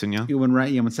 Ryan Sessegnon. When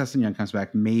Sessegnon comes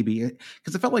back, maybe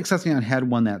because it felt like Sessegnon had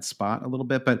won that spot a little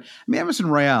bit. But I mean, Emerson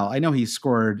Royale, I know he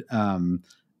scored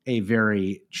a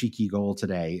very cheeky goal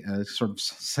today, sort of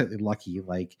slightly lucky,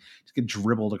 like just get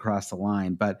dribbled across the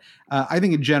line. But I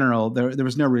think in general, there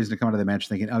was no reason to come out of the match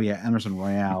thinking, oh yeah, Emerson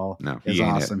Royale is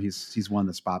awesome. He's won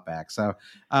the spot back. So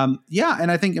yeah, and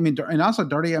I think and also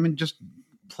Doherty, just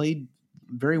played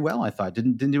very well. I thought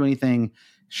didn't do anything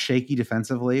shaky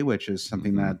defensively, which is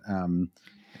something that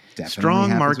definitely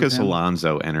strong Marcus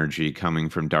Alonso energy coming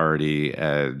from Doherty,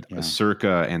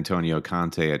 circa Antonio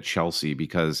Conte at Chelsea,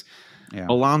 because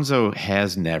Alonso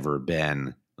has never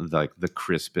been like the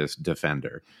crispest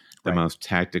defender, the most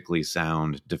tactically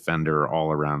sound defender,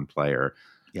 all around player.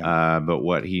 But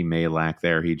what he may lack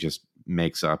there, he just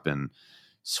makes up in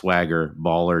swagger,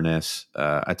 ballerness,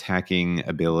 attacking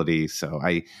ability. So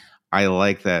I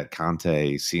like that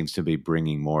Conte seems to be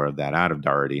bringing more of that out of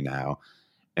Doherty now.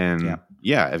 And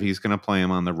if he's going to play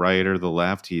him on the right or the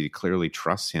left, he clearly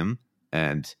trusts him.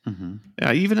 And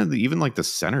even like the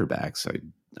center backs,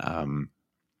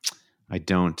 I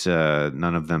don't,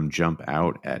 none of them jump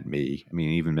out at me. I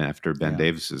mean, even after Ben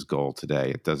Davis's goal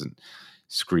today, it doesn't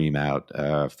scream out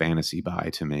fantasy buy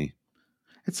to me.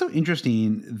 It's so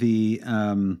interesting, the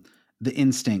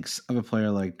instincts of a player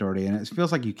like Doherty, and it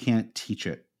feels like you can't teach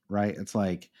it. Right, it's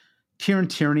like Kieran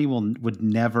Tierney would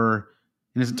never,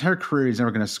 in his entire career, he's never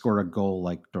going to score a goal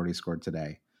like Doherty scored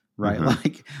today. Right,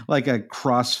 like a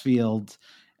crossfield.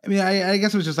 I mean, I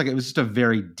guess it was just a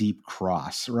very deep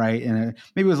cross, right? And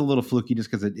maybe it was a little fluky just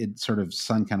because it sort of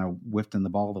sun kind of whiffed in the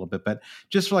ball a little bit, but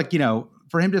just for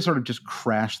him to sort of just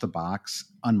crash the box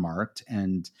unmarked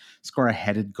and score a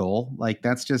headed goal, like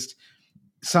that's just.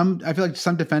 I feel like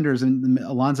some defenders, and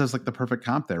Alonso's like the perfect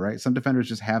comp there, right? Some defenders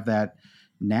just have that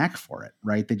knack for it,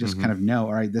 right? They just kind of know,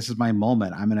 all right, this is my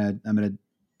moment. I'm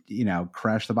gonna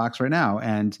crash the box right now.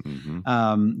 And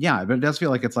but it does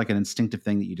feel like it's like an instinctive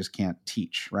thing that you just can't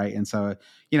teach, right? And so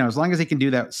as long as he can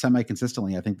do that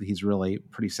semi-consistently, I think that he's really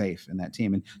pretty safe in that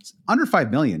team. And it's under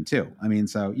 $5 million too. I mean,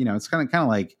 so it's kind of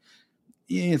like,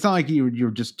 it's not like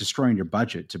you're just destroying your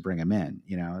budget to bring him in.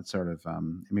 It's sort of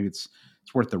maybe it's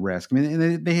worth the risk. I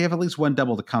mean, they have at least one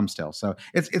double to come still, so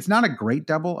it's not a great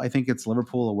double. I think it's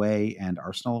Liverpool away and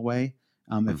Arsenal away.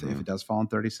 If it does fall in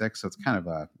 36, so it's kind of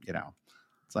a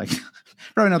it's like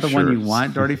probably not the one you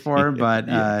want Doherty for, but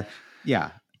if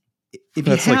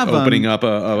that's you have like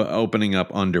opening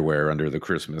up underwear under the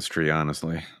Christmas tree,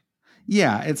 honestly.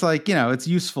 Yeah, it's like, it's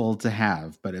useful to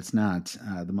have, but it's not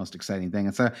the most exciting thing.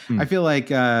 And so I feel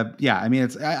like, I mean,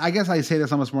 I guess I say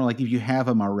this almost more like if you have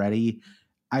him already,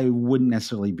 I wouldn't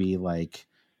necessarily be like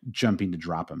jumping to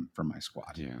drop him from my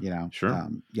squad. Yeah, sure.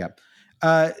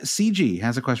 CG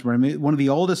has a question for me. One of the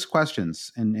oldest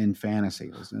questions in fantasy.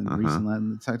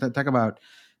 Talk about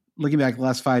looking back the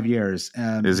last 5 years.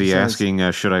 Is he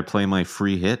asking, should I play my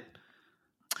free hit?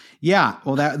 Yeah,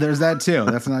 well, there's that too.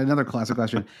 That's another classic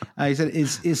question. He said,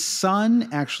 "Is Son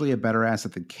actually a better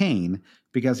asset than Kane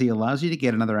because he allows you to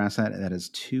get another asset that is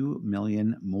 $2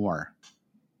 million more?"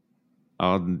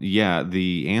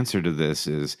 The answer to this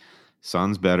is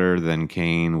Son's better than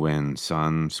Kane when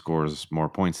Son scores more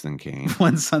points than Kane.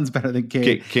 When Son's better than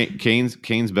Kane.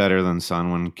 Kane's better than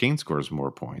Son when Kane scores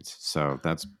more points. So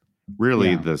that's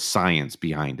really the science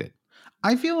behind it.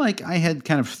 I feel like I had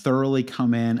kind of thoroughly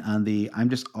come in on I'm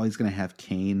just always going to have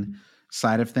Kane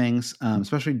side of things,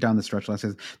 especially down the stretch last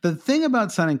season. The thing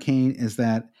about Son and Kane is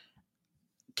that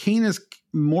Kane is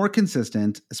more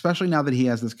consistent, especially now that he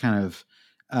has this kind of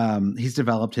he's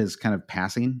developed his kind of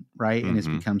passing, right? And has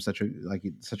become such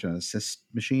an assist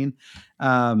machine.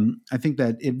 I think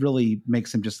that it really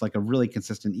makes him just like a really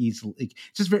consistent,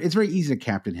 it's very easy to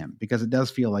captain him because it does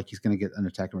feel like he's going to get an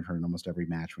attack and return in almost every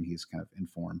match when he's kind of in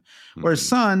form. Whereas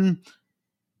Son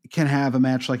can have a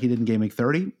match like he did in Game Week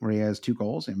 30, where he has 2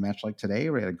 goals, and a match like today,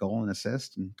 where he had a goal and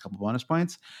assist and a couple bonus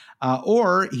points,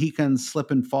 or he can slip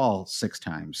and fall 6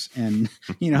 times and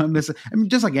miss. I mean,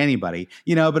 just like anybody,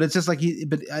 But it's just like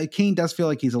Kane does feel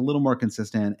like he's a little more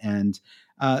consistent, and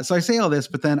so I say all this,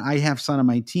 but then I have Son on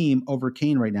my team over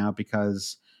Kane right now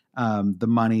because the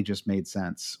money just made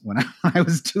sense when I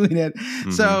was doing it.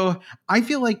 So I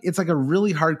feel like it's like a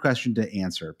really hard question to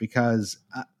answer because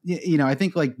I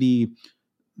think like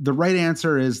the right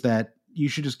answer is that you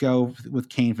should just go with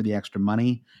Kane for the extra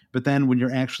money. But then when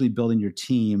you're actually building your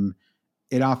team,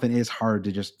 it often is hard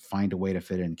to just find a way to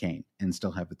fit in Kane and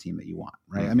still have the team that you want,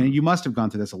 right? I mean, you must have gone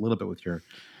through this a little bit with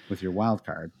your wild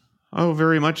card. Oh,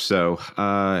 very much so.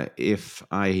 If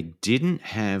I didn't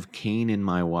have Kane in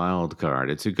my wild card,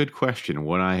 it's a good question.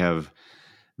 Would I have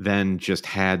then just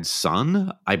had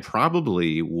Son? I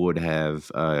probably would have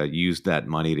used that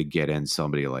money to get in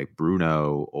somebody like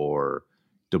Bruno or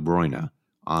De Bruyne,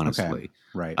 honestly. Okay.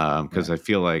 Right. Because I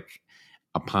feel like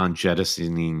upon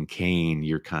jettisoning Kane,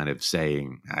 you're kind of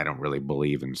saying, I don't really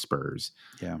believe in Spurs.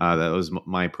 Yeah. That was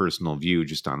my personal view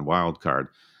just on wild card.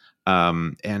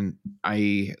 And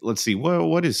let's see,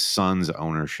 what is Son's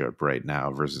ownership right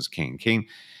now versus Kane?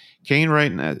 Kane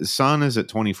right now, Son is at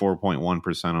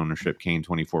 24.1% ownership, Kane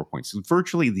 24.6%,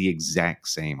 virtually the exact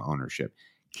same ownership.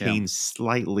 Kane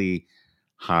slightly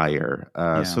higher.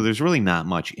 So there's really not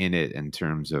much in it in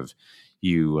terms of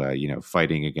you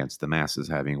fighting against the masses,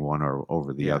 having one or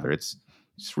over the other. It's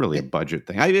really a budget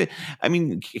thing. I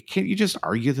mean, can't you just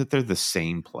argue that they're the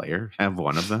same player? Have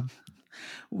one of them?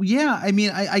 Yeah, I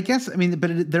mean, I guess, I mean,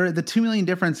 but the 2 million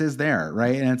difference is there,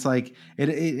 right? And it's like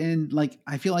and like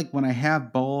I feel like when I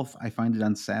have both, I find it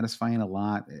unsatisfying a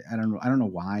lot. I don't know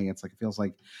why. It's like it feels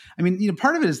like, I mean,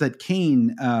 part of it is that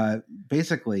Kane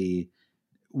basically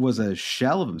was a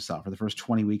shell of himself for the first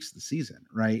 20 weeks of the season,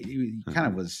 right? He kind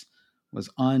of was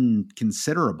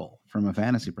unconsiderable from a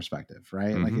fantasy perspective,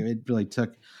 right? Like it really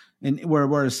took, and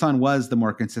where his Son was the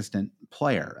more consistent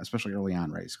player, especially early on,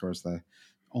 right? He scores the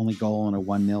only goal in a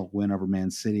 1-0 win over Man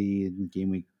City in game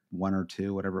week 1 or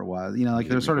 2, whatever it was. Like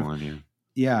there's sort of, and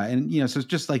so it's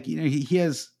just like, he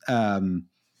has,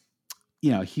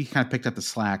 he kind of picked up the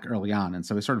slack early on, and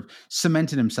so he sort of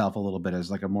cemented himself a little bit as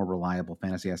like a more reliable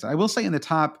fantasy asset. I will say in the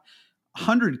top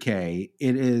 100K,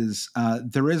 it is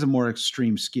there is a more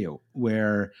extreme skew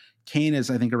where Kane is,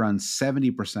 I think, around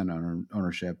 70%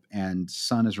 ownership, and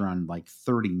Son is around like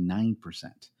 39%.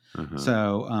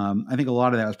 So I think a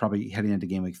lot of that was probably heading into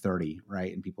game week 30,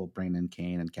 right? And people bringing in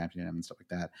Kane and captaining him and stuff like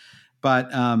that. But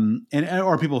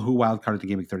or people who wildcarded to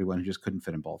game week 31 who just couldn't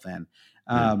fit them both in.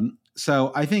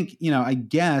 So I think, I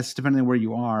guess depending on where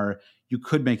you are, you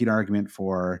could make an argument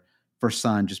for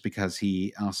Son just because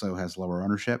he also has lower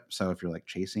ownership. So if you're like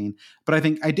chasing, but I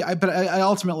think I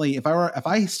ultimately, if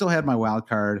I still had my wild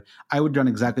card, I would have done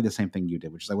exactly the same thing you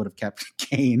did, which is I would have kept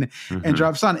Kane and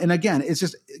dropped Son. And again, it's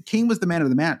just Kane was the man of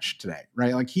the match today,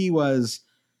 right? Like he was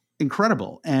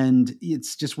incredible. And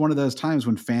it's just one of those times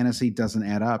when fantasy doesn't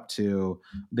add up to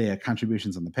the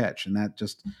contributions on the pitch. And that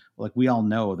just, like, we all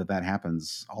know that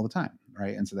happens all the time,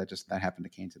 right? And so that happened to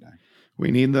Kane today. We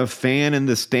need the fan in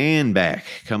the stand back.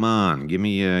 Come on, give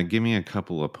me a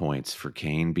couple of points for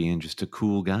Kane being just a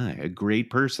cool guy, a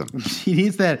great person. He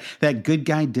needs that good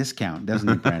guy discount, doesn't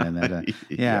he, Brandon? This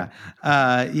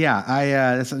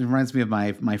reminds me of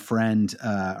my friend,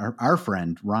 our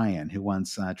friend Ryan, who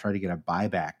once tried to get a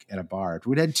buyback at a bar.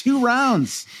 We'd had 2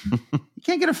 rounds. You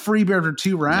can't get a free beer for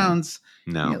 2 rounds.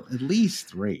 No, at least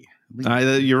 3.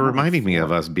 You're reminding me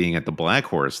of us being at the Black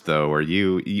Horse, though, where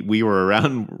we were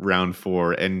around round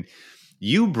 4, and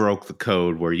you broke the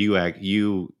code where you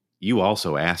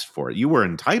also asked for it. You were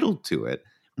entitled to it,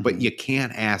 but you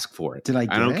can't ask for it. Did I?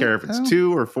 I don't care if it's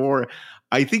 2 or 4.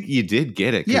 I think you did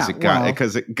get it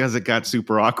because it got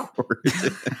super awkward.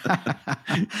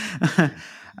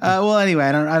 Well, anyway,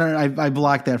 I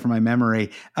blocked that from my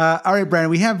memory. All right, Brandon,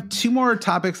 we have 2 more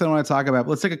topics that I want to talk about.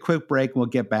 Let's take a quick break and we'll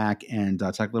get back and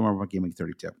talk a little more about Game Week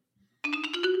 32.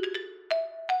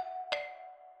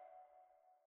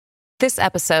 This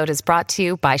episode is brought to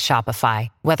you by Shopify.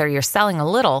 Whether you're selling a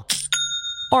little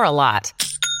or a lot,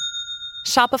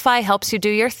 Shopify helps you do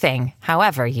your thing,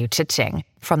 however you cha-ching.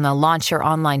 From the launch your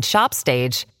online shop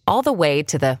stage, all the way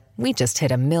to the we just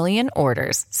hit 1 million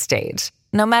orders stage.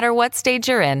 No matter what stage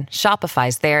you're in,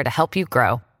 Shopify's there to help you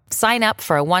grow. Sign up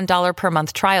for a $1 per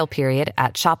month trial period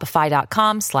at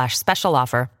shopify.com/special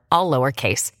offer, all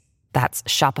lowercase. That's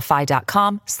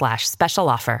shopify.com/special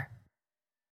offer.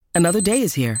 Another day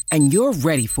is here and you're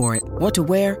ready for it. What to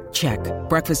wear? Check.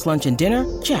 Breakfast, lunch, and dinner?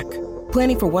 Check.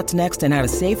 Planning for what's next and how to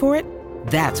save for it?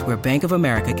 That's where Bank of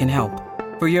America can help.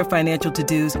 For your financial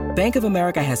to-dos, Bank of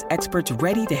America has experts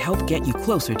ready to help get you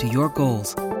closer to your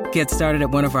goals. Get started at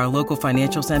one of our local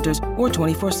financial centers or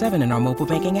 24/7 in our mobile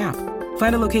banking app.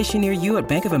 Find a location near you at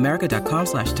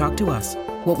bankofamerica.com/talktous.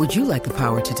 What would you like the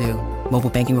power to do? Mobile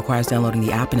banking requires downloading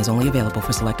the app and is only available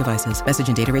for select devices. Message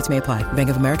and data rates may apply. Bank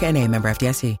of America NA, member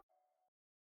FDIC.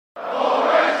 All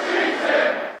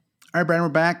right, Brandon, we're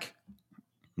back.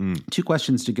 2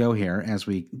 questions to go here as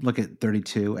we look at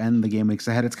 32 and the game weeks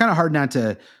ahead. It's kind of hard not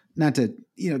to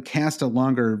cast a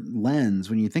longer lens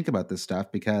when you think about this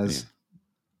stuff, because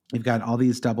you've got all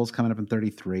these doubles coming up in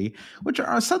 33, which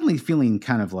are suddenly feeling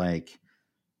kind of like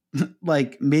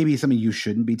maybe something you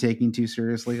shouldn't be taking too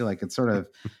seriously. Like it's sort of,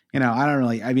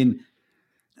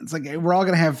 it's like we're all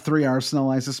going to have 3 Arsenal,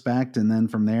 I suspect, and then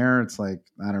from there, it's like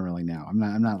I don't really know.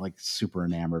 I'm not like super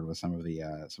enamored with some of the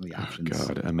options. Oh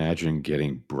God, imagine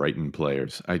getting Brighton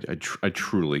players. I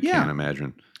truly can't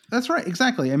imagine. That's right,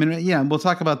 exactly. I mean, we'll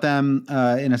talk about them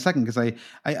in a second, because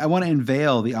I want to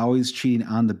unveil the always cheating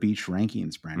on the beach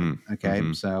rankings, Brandon. Okay,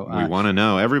 so we want to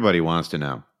know. Everybody wants to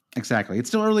know. Exactly. It's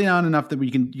still early on enough that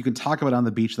you can talk about on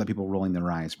the beach without people rolling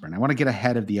their eyes, Brandon. I want to get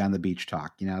ahead of the on the beach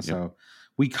talk, so.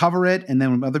 We cover it, and then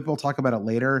when other people talk about it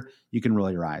later, you can roll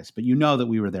your eyes. But you know that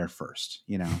we were there first,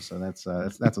 so that's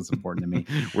what's important to me.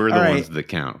 We're the ones that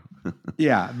count.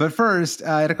 Yeah, but first,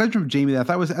 I had a question from Jamie that I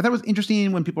thought was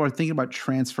interesting when people are thinking about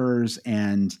transfers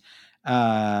and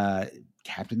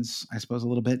captains, I suppose, a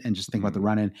little bit, and just think about the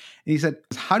run-in. And he said,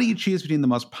 how do you choose between the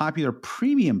most popular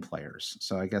premium players?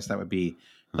 So I guess that would be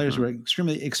players who are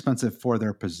extremely expensive for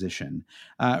their position,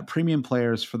 premium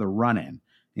players for the run-in.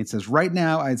 It says, right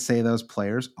now, I'd say those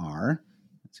players are,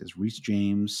 it says, Reece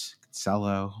James,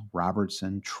 Cancelo,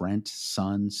 Robertson, Trent,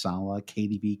 Son, Salah,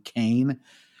 KDB, Kane.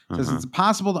 It says it's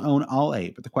possible to own all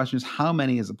 8, but the question is, how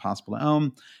many is it possible to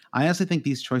own? I honestly think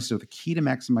these choices are the key to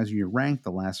maximizing your rank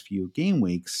the last few game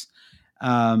weeks.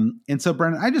 And so,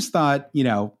 Brendan, I just thought,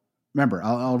 remember,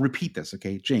 I'll repeat this,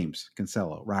 okay? James,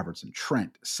 Cancelo, Robertson,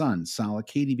 Trent, Son, Salah,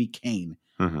 KDB, Kane.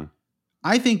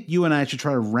 I think you and I should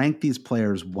try to rank these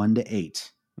players 1 to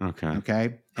 8.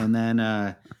 Okay. And then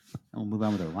we'll move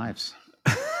on with our lives.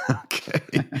 Okay.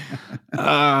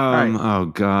 Right. Oh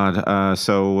God.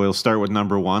 So we'll start with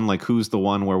number 1. Like, who's the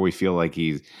one where we feel like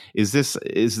is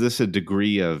this a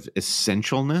degree of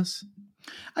essentialness?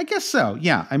 I guess so.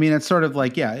 Yeah. I mean, it's sort of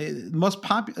like, most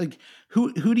popular, like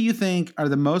who do you think are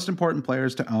the most important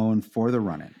players to own for the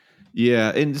run-in?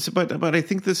 Yeah. But I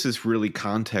think this is really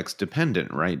context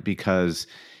dependent, right? Because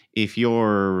if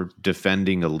you're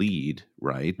defending a lead,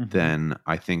 right, then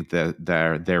I think that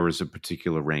there is a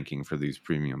particular ranking for these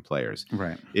premium players.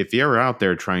 Right. If you're out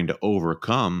there trying to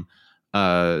overcome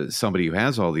somebody who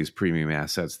has all these premium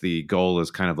assets, the goal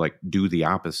is kind of like do the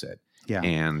opposite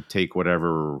and take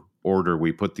whatever order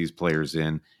we put these players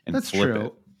in and flip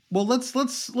it. Well, let's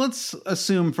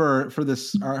assume for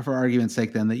argument's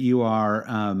sake then that you are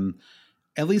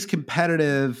at least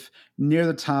competitive near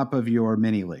the top of your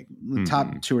mini league, the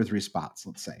top 2 or 3 spots,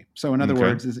 let's say. So in other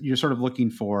words, you're sort of looking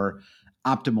for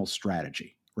optimal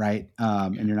strategy, right?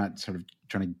 And you're not sort of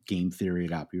trying to game theory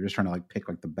it up. You're just trying to pick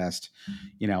the best,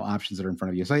 options that are in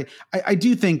front of you. So I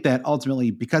do think that ultimately,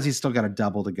 because he's still got a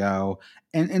double to go,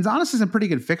 and honestly some pretty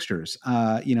good fixtures,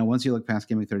 once you look past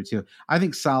game week 32, I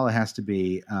think Salah has to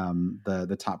be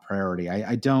the top priority.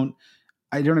 I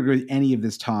don't agree with any of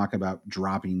this talk about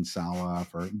dropping Salah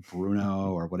for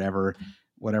Bruno or whatever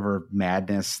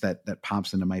madness that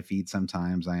pops into my feed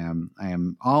sometimes. I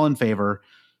am all in favor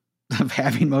of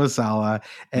having Mo Salah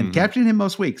and capturing him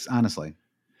most weeks, honestly.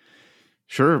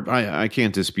 Sure, I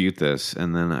can't dispute this.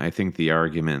 And then I think the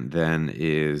argument then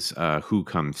is who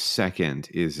comes second?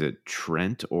 Is it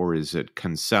Trent or is it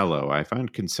Cancelo? I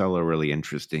find Cancelo really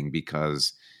interesting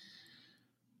because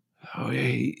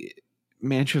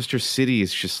Manchester City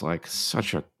is just like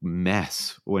such a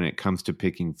mess when it comes to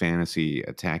picking fantasy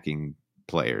attacking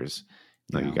players.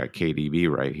 You got KDB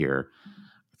right here.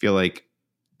 I feel like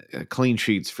clean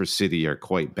sheets for City are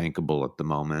quite bankable at the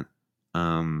moment.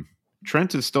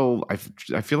 Trent is still, I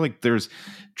feel like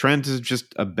Trent is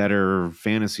just a better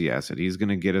fantasy asset. He's going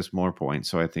to get us more points.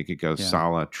 So I think it goes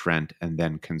Salah, Trent, and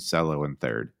then Cancelo in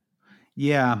third.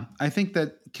 Yeah, I think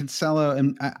that Cancelo,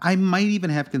 and I might even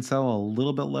have Cancelo a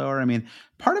little bit lower. I mean,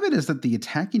 part of it is that the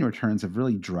attacking returns have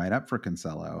really dried up for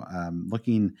Cancelo.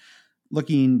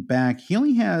 Looking back,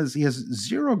 he has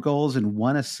 0 goals and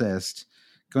 1 assist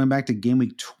going back to game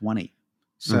week 20.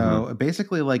 So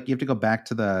basically, you have to go back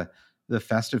to the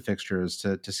festive fixtures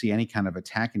to see any kind of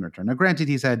attacking return. Now, granted,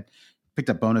 he's picked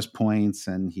up bonus points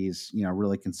and he's,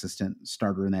 really consistent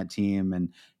starter in that team and,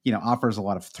 offers a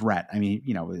lot of threat. I mean,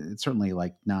 it's certainly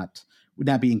would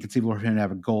not be inconceivable for him to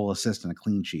have a goal, assist, and a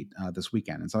clean sheet this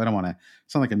weekend. And so I don't want to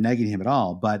sound like I'm negating him at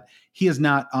all, but he has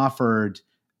not offered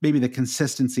maybe the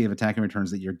consistency of attacking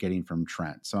returns that you're getting from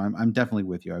Trent. So I'm definitely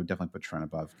with you. I would definitely put Trent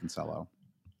above Cancelo.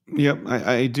 Yep.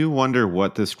 I do wonder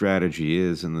what the strategy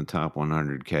is in the top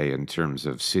 100K in terms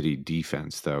of City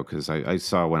defense, though, because I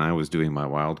saw when I was doing my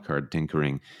wildcard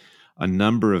tinkering, a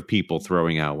number of people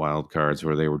throwing out wildcards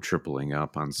where they were tripling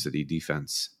up on City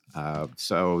defense.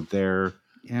 So they're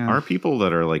are people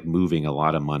that are like moving a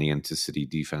lot of money into City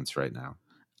defense right now.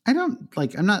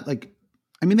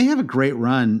 I mean, they have a great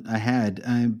run ahead,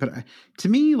 but to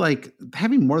me, like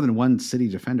having more than one City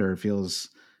defender feels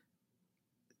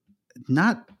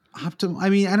not optimal. I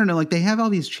mean, I don't know. Like they have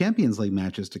all these Champions League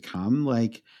matches to come.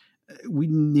 Like we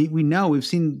know we've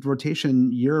seen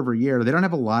rotation year over year. They don't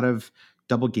have a lot of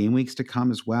double game weeks to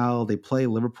come as well. They play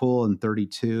Liverpool in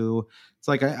 32. It's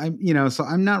like so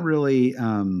I'm not really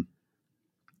part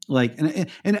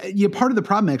of the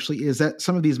problem actually is that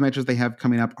some of these matches they have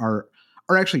coming up are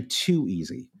actually too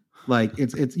easy. Like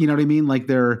it's you know what I mean? Like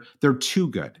they're too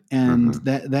good, and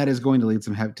that is going to lead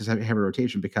to heavy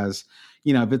rotation because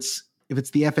if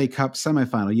it's the FA Cup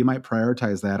semifinal, you might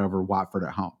prioritize that over Watford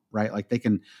at home, right? Like they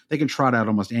can trot out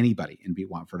almost anybody and beat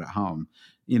Watford at home,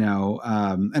 and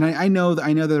I know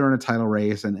that they're in a title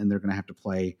race and they're going to have to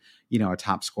play, a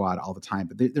top squad all the time,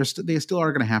 but they still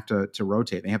are going to have to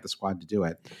rotate. They have the squad to do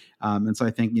it. And so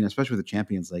I think, especially with the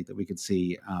Champions League that we could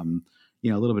see, a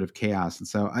little bit of chaos. And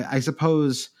so I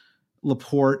suppose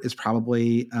Laporte is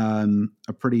probably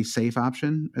a pretty safe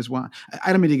option as well.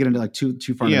 I don't mean to get into like too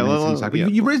far.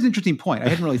 You raised an interesting point. I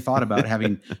hadn't really thought about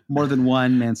having more than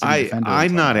one Man City defender.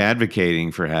 I'm not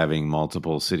advocating for having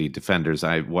multiple City defenders.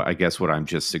 I guess what I'm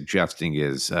just suggesting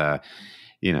is,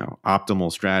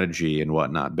 optimal strategy and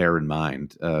whatnot. Bear in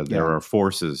mind, there are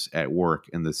forces at work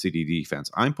in the City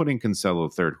defense. I'm putting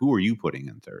Cancelo third. Who are you putting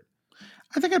in third?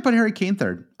 I think I'd put Harry Kane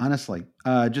third, honestly,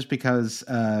 just because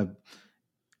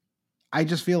I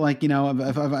just feel like,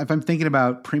 if I'm thinking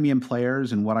about premium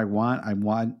players and what I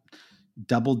want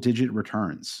double-digit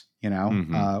returns,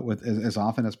 with as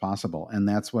often as possible. And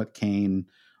that's what Kane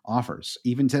offers.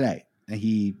 Even today,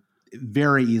 he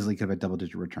very easily could have had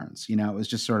double-digit returns. It was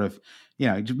just sort of,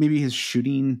 maybe his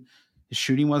shooting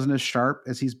wasn't as sharp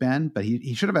as he's been, but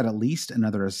he should have had at least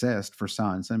another assist for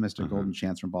Son. Son missed a golden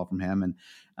chance from ball from him. And,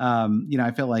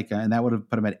 I feel like, and that would have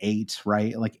put him at 8,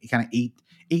 right? Like kind of 8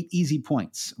 easy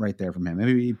points right there from him.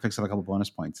 Maybe he picks up a couple bonus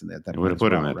points in that. It would have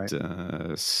put him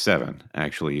at 7.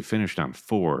 Actually, he finished on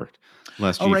 4.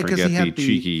 Lest you forget the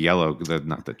cheeky yellow,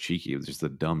 not the cheeky, it was just the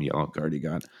dumb yellow card he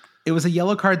got. It was a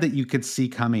yellow card that you could see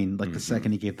coming, like the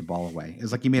second he gave the ball away. It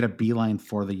was like he made a beeline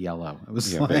for the yellow. It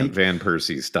was like Van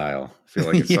Persie style. I feel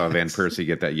like I saw Van Persie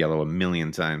get that yellow a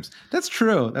million times. That's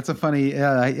true. That's a funny.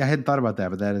 I hadn't thought about that,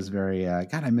 but that is very.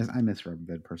 God, I miss Van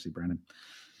Persie, Brandon.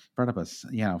 Brought up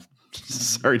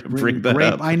sorry to bring that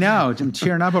up. I know, I'm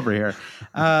tearing up over here.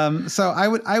 So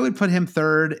I would put him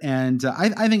third, and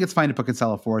I think it's fine to put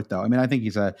Cancelo fourth, though. I mean, I think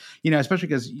he's especially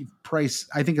because price.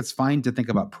 I think it's fine to think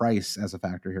about price as a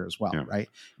factor here as well, right?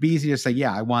 It'd be easy to say,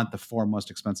 I want the 4 most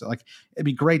expensive. Like it'd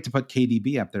be great to put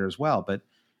KDB up there as well, but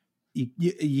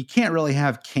you can't really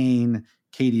have Kane,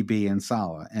 KDB, and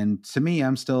Salah. And to me,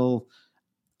 I'm still.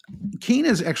 Kane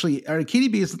is actually,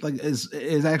 KDB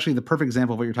is actually the perfect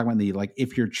example of what you're talking about in the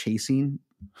if you're chasing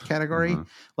category.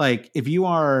 Like if you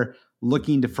are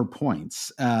looking for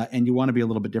points and you want to be a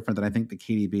little bit different, then I think the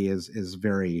KDB is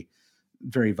very,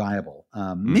 very viable.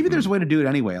 Maybe there's a way to do it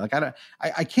anyway. Like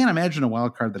I can't imagine a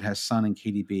wild card that has Son and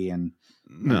KDB and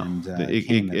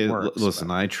Kane that works.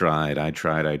 Listen, I tried,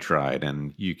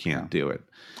 and you can't do it.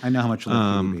 I know how much you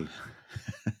love KDB.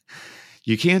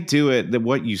 You can't do it.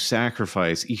 What you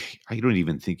sacrifice, I don't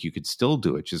even think you could still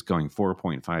do it. Just going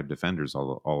 4.5 defenders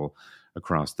all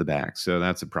across the back, so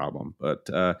that's a problem. But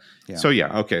okay. So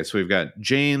we've got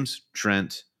James,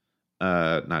 Trent,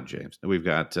 not James. We've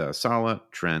got Salah,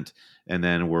 Trent, and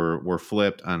then we're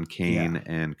flipped on Kane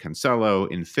and Cancelo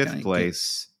in 5th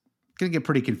place. Gonna get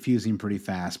pretty confusing pretty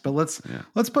fast. But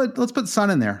let's put Son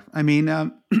in there. I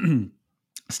mean,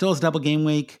 still his double game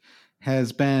week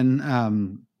has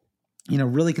been.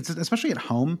 Really consistent, especially at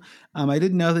home. I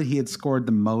didn't know that he had scored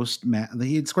the most.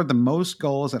 He had scored the most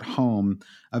goals at home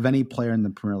of any player in the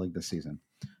Premier League this season.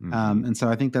 And so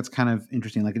I think that's kind of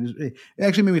interesting. Like it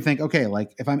actually made me think. Okay,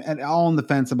 like if I'm at all on the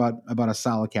fence about a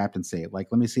Salah captaincy, like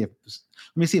let me see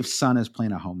if Son is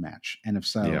playing a home match, and if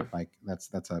so, like that's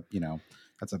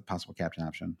a possible captain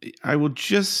option. I will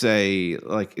just say,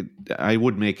 I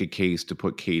would make a case to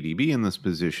put KDB in this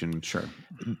position. Sure.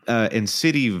 And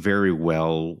City very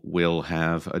well will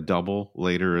have a double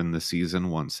later in the season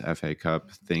once FA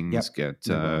Cup things get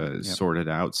sorted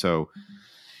out. So,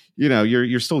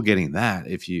 you're still getting that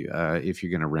if you're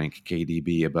going to rank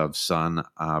KDB above Son.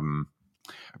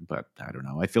 But I don't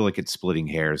know. I feel like it's splitting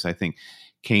hairs. I think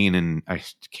I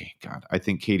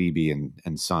think KDB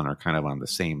and Son are kind of on the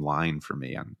same line for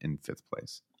me in 5th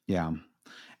place. Yeah.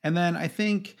 And then I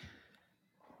think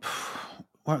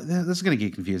Well, this is going to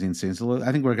get confusing soon. So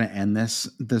I think we're going to end this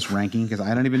ranking because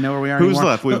I don't even know where we are. Who's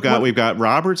anymore. left? We've got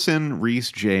Robertson,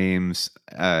 Reece James.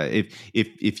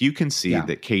 If you can see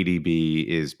that KDB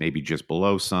is maybe just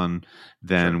below Son,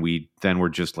 then we're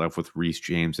just left with Reece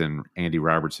James and Andy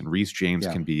Robertson. Reece James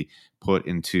can be put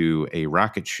into a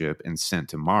rocket ship and sent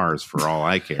to Mars for all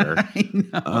I care. I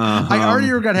know. I already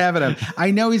regret having him.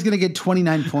 I know he's going to get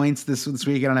 29 points this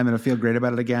weekend, and I'm going to feel great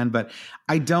about it again. But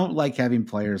I don't like having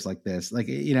players like this. Like,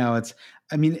 it's.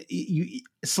 I mean, you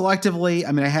selectively.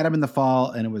 I mean, I had him in the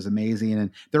fall, and it was amazing. And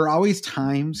there are always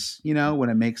times, when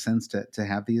it makes sense to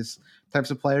have these types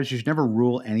of players. You should never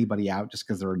rule anybody out just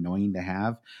because they're annoying to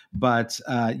have. But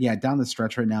down the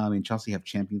stretch right now, I mean, Chelsea have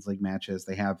Champions League matches.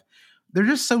 They're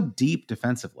just so deep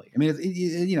defensively. I mean,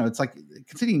 it's like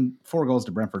conceding 4 goals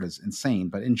to Brentford is insane,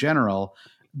 but in general,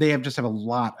 they just have a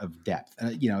lot of depth.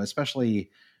 Especially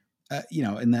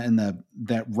in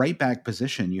that right back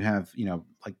position, you have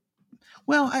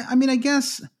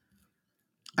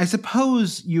I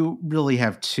suppose you really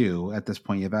have 2 at this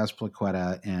point. You have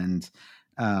Azpilicueta and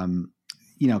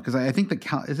because I think that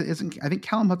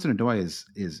Callum Hudson-Odoi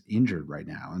is injured right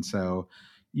now, and so.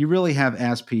 You really have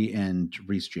Aspi and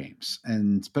Reece James,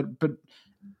 but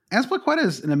Azpilicueta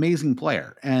is an amazing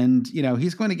player, and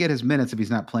he's going to get his minutes if he's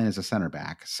not playing as a center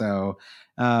back. So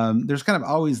there's kind of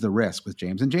always the risk with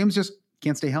James, and James just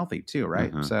can't stay healthy too, right?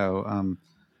 Mm-hmm. So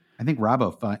I think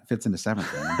Robbo fits into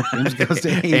 7th. James goes to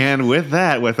 8th. And with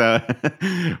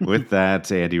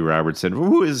that, Andy Robertson,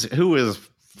 who is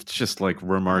just like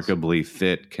remarkably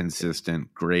fit,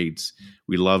 consistent, great.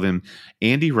 We love him.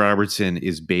 Andy Robertson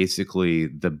is basically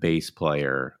the bass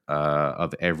player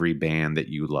of every band that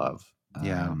you love.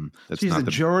 He's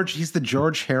the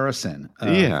George Harrison. Of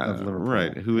Liverpool.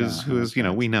 Right. Who is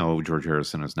we know George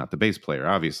Harrison is not the bass player,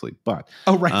 obviously, but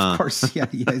of course, yeah,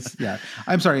 yes, yeah.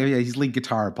 I'm sorry, he's lead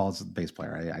guitar. Paul's the bass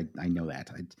player. I know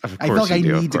that. I feel like I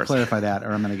need to clarify that,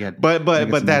 or I'm going to get. But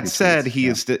that said, he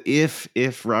is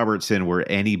if Robertson were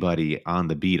anybody on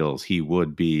the Beatles, he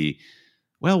would be.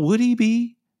 Well, would he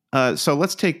be? So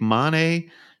let's take Mane,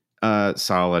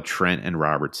 Salah, Trent, and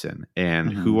Robertson.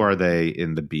 And who are they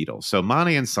in the Beatles? So Mane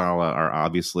and Salah are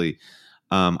obviously,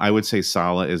 I would say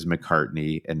Salah is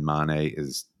McCartney and Mane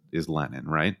is Lennon,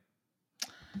 right?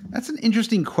 That's an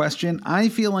interesting question. I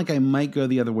feel like I might go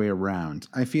the other way around.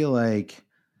 I feel like,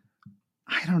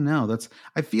 I don't know.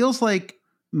 It feels like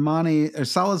Mane or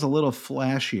Salah's a little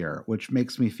flashier, which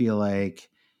makes me feel like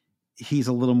he's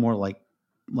a little more like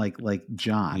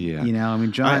John, I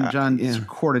mean, John's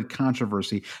courted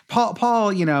controversy.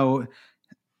 Paul,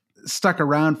 stuck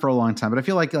around for a long time, but I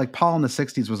feel like Paul in the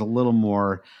 60s was a little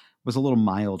milder,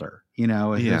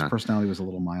 his personality was a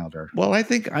little milder. Well, I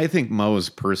think Mo's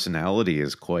personality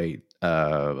is quite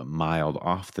mild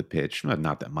off the pitch.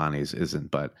 Not that Mane's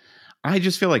isn't, but I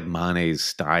just feel like Mane's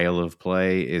style of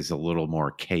play is a little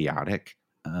more chaotic.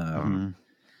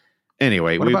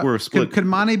 Anyway, we're split. Could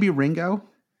Mane be Ringo?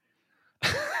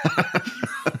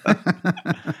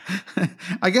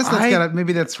 I guess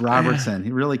maybe that's Robertson.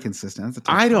 He's really consistent.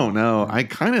 I don't know. I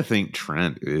kind of think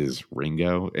Trent is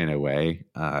Ringo in a way.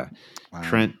 Wow.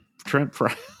 Trent. I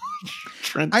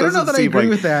don't know that I agree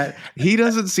with that. He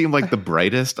doesn't seem like the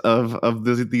brightest of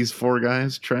these 4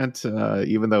 guys. Trent,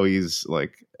 even though he's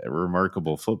like a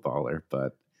remarkable footballer,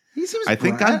 but he seems. I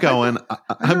think I'm going.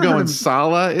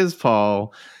 Salah is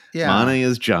Paul. Yeah. Mane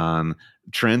is John.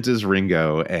 Trent is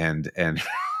Ringo, and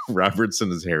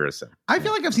Robertson is Harrison. I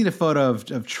feel like I've seen a photo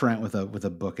of Trent with a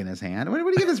book in his hand. Where do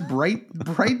you get this bright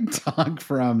dog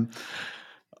from?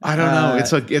 I don't know.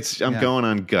 I'm going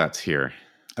on guts here.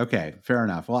 Okay, fair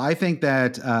enough. Well, I think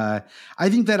that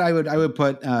I would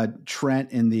put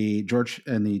Trent in the George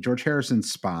Harrison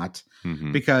spot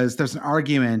because there's an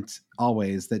argument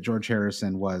always that George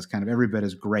Harrison was kind of every bit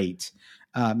as great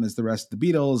as the rest of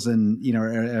the Beatles and,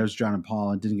 as John and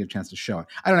Paul, and didn't get a chance to show it.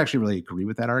 I don't actually really agree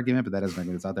with that argument, but that is an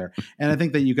argument that's out there. And I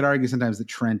think that you could argue sometimes that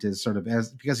Trent is sort of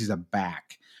because he's a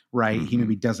back, right? He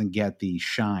maybe doesn't get the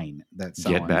shine that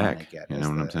someone might get. You know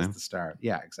what I'm saying? As the star.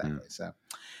 Yeah, exactly. Yeah. So,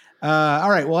 all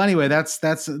right. Well, anyway,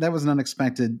 that was an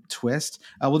unexpected twist.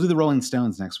 We'll do the Rolling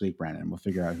Stones next week, Brandon. We'll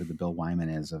figure out who the Bill Wyman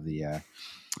is of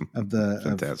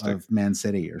Man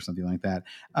City or something like that.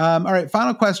 All right,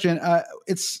 final question.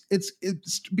 It's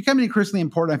becoming increasingly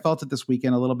important. I felt it this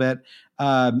weekend a little bit.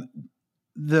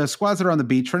 The squads that are on the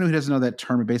beach. For anyone who doesn't know that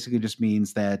term, it basically just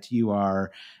means that you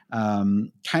are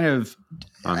kind of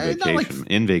on vacation,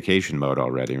 in vacation mode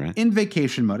already, right? In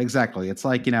vacation mode, exactly. It's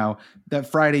like, that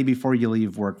Friday before you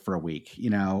leave work for a week,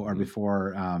 or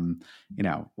before,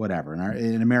 whatever.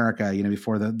 In America,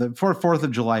 before the 4th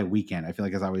of July weekend, I feel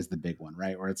like is always the big one,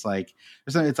 right? Where it's like,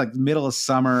 it's like middle of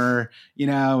summer,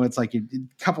 it's like a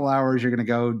couple hours, you're going to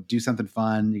go do something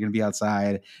fun. You're going to be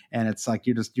outside, and it's like,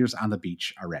 you're just on the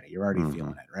beach already. You're already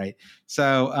feeling it. Right.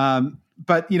 So,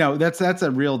 but that's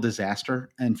a real disaster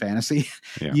in fantasy.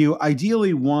 Yeah. You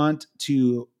ideally want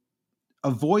to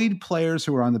avoid players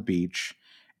who are on the beach,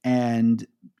 and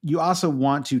you also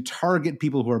want to target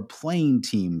people who are playing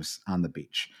teams on the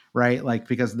beach, right? Like,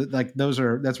 because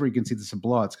that's where you can see some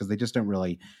blowouts, because they just don't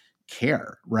really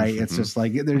care, right? It's just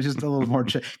like they're just a little more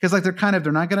because like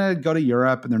they're not going to go to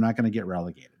Europe, and they're not going to get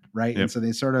relegated. Right. Yep. And so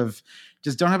they sort of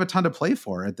just don't have a ton to play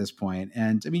for at this point.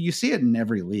 And I mean, you see it in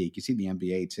every league. You see the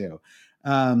NBA too.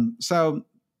 So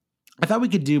I thought we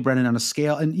could do, Brendan, on a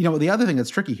scale. And, the other thing that's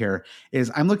tricky here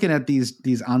is I'm looking at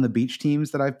these on the beach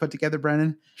teams that I've put together,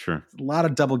 Brendan. Sure. A lot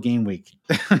of double game week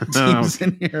teams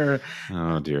in here.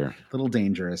 Oh, dear. A little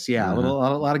dangerous. Yeah. A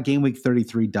lot of game week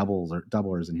 33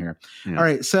 doublers in here. Yeah. All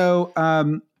right. So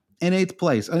in 8th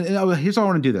place, here's how I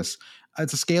want to do this.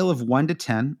 It's a scale of 1 to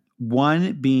 10.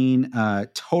 1 being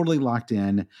totally locked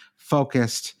in,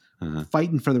 focused,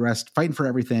 fighting for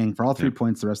everything, for all 3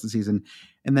 points the rest of the season.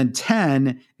 And then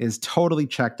 10 is totally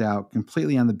checked out,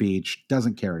 completely on the beach,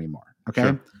 doesn't care anymore. Okay.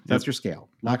 Sure. That's your scale.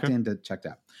 Locked in to checked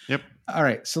out. Yep. All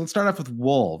right. So let's start off with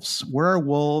Wolves. Where are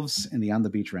Wolves in the on the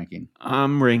beach ranking?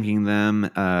 I'm ranking them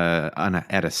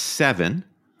at a 7.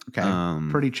 Okay.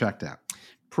 Pretty checked out.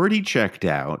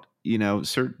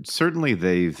 Certainly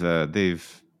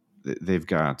they've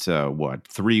got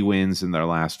 3 wins in their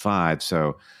last 5.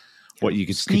 So what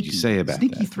could you say about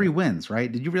sneaky that? 3 wins,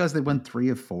 right? Did you realize they won 3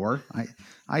 of 4?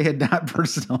 I had not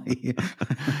personally.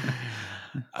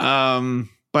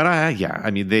 But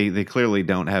they clearly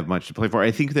don't have much to play for.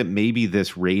 I think that maybe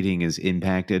this rating is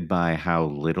impacted by how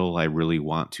little I really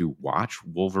want to watch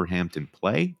Wolverhampton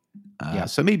play.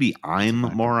 So maybe I'm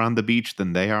more on the beach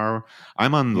than they are.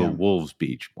 I'm on the Wolves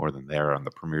beach more than they're on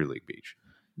the Premier League beach.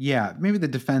 Yeah, maybe the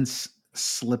defense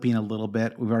slipping a little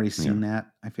bit. We've already seen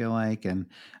that, I feel like. And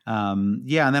and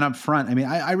then up front, I mean,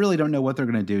 I really don't know what they're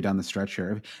going to do down the stretch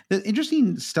here. The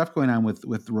interesting stuff going on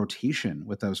with rotation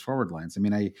with those forward lines. I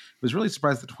mean, I was really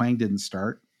surprised that Hwang didn't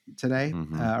start today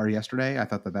or yesterday. I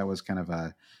thought that was kind of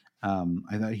I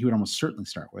thought he would almost certainly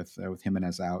start with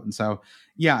Jimenez out. And so,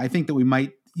 I think that we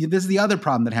might. This is the other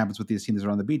problem that happens with these teams that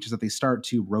are on the beach, is that they start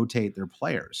to rotate their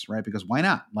players, right? Because why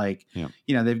not? Like,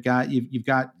 they've got you've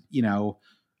got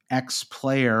X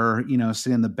player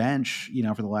sitting on the bench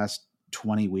for the last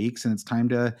 20 weeks, and it's time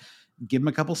to give them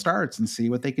a couple starts and see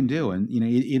what they can do, and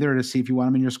either to see if you want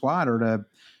them in your squad or to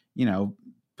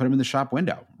put them in the shop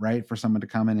window, right, for someone to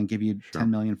come in and give you 10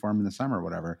 million for them in the summer or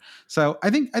whatever. So I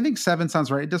think 7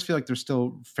 sounds right. It does feel like they're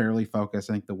still fairly focused.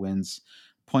 I think the wins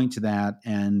point to that,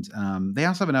 and they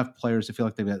also have enough players to feel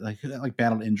like they've got like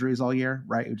battled injuries all year,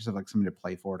 right? We just have like somebody to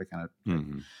play for to kind of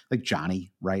like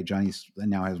Johnny, right? Johnny's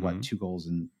now has 2 goals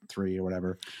in 3 or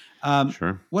whatever.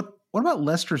 What about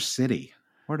Leicester City?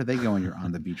 Where do they go in your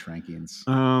on the beach rankings?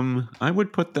 I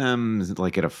would put them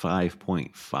like at a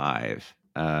 5.5.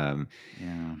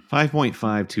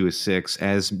 5.5 to a 6.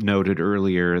 As noted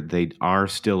earlier, they are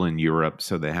still in Europe,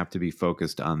 so they have to be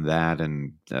focused on that,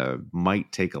 and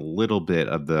might take a little bit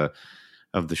of the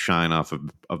shine off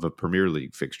of a Premier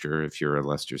League fixture if you're a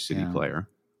Leicester City player.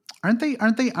 Aren't they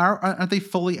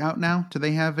fully out now? Do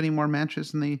they have any more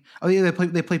matches in the? Oh yeah, they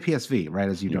play PSV, right?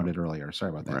 As you noted earlier. Sorry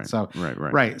about that. Right. So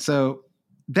right. So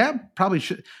that probably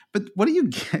should. But what do you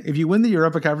get if you win the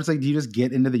Europa Conference League? Do you just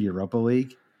get into the Europa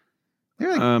League?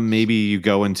 Maybe you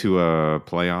go into a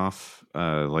playoff,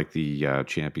 like the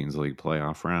Champions League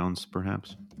playoff rounds,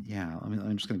 perhaps. Yeah,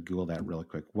 I'm just going to Google that really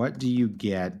quick. What do you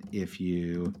get if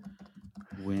you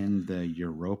win the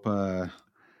Europa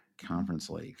Conference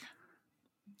League?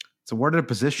 It's awarded a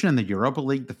position in the Europa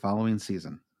League the following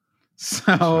season.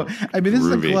 So, I mean, this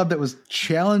is a club that was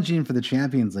challenging for the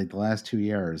Champions League the last 2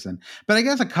 years, but I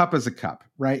guess a cup is a cup,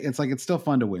 right? It's like it's still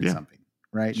fun to win something.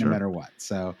 Right. Sure. No matter what.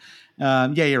 So,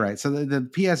 you're right. So the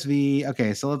PSV.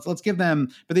 Okay. So let's give them,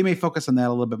 but they may focus on that a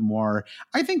little bit more.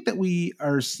 I think that we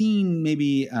are seeing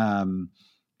maybe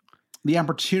the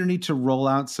opportunity to roll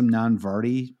out some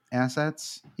non-Vardy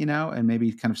assets, and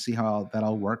maybe kind of see how that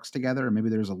all works together. And maybe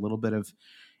there's a little bit of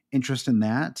interest in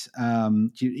that,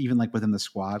 even like within the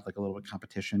squad, like a little bit of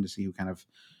competition to see who kind of,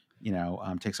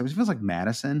 takes over. It feels like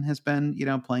Madison has been,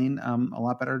 playing a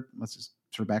lot better. Let's just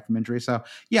sort of back from injury. So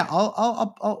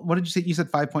I'll what did you say? You said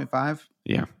 5.5?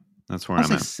 Yeah. That's where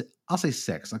I'm at. I'll say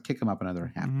 6. I'll kick them up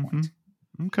another half point.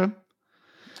 Okay.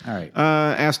 All right.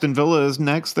 Aston Villa is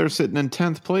next. They're sitting in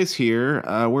 10th place here.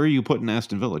 Where are you putting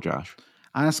Aston Villa, Josh?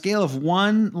 On a scale of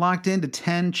 1 locked in to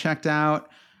 10 checked out,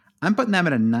 I'm putting them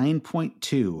at a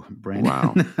 9.2, Brandon.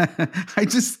 Wow. I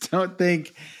just don't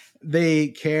think they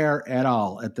care at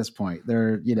all at this point.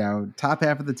 They're, top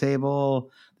half of the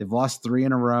table. They've lost 3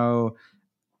 in a row.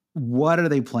 What are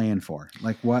they playing for?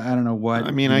 Like what? I don't know what.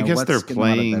 I mean, I guess they're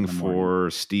playing for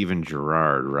Steven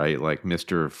Gerrard, right? Like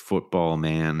Mr. Football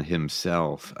Man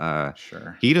himself.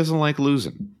 Sure. He doesn't like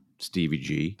losing, Stevie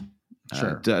G.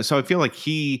 Sure. So I feel like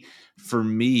for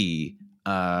me,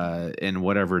 and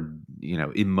whatever,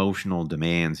 emotional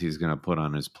demands he's going to put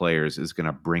on his players is going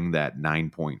to bring that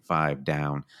 9.5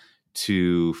 down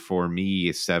to, for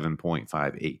me,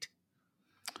 7.58.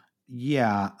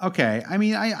 Yeah. Okay. I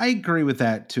mean, I agree with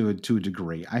that to a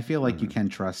degree. I feel like you can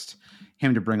trust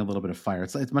him to bring a little bit of fire.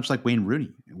 It's much like Wayne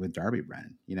Rooney with Derby,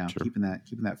 Brennan, Sure. keeping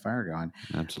that fire going.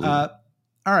 Absolutely.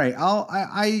 All right.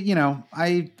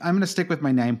 I'm going to stick with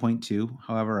my 9.2.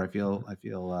 However, I feel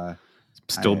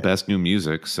still best new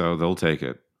music, so they'll take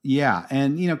it. Yeah.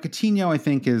 And, Coutinho, I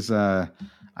think is,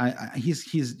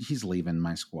 he's leaving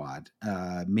my squad.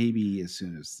 Maybe as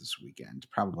soon as this weekend.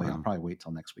 Probably. Wow. I'll probably wait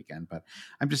till next weekend, but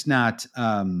I'm just not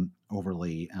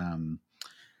overly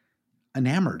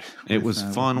enamored. It was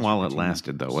fun while it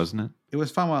lasted, though, wasn't it? It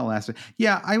was fun while it lasted.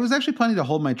 Yeah, I was actually planning to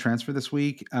hold my transfer this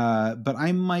week, but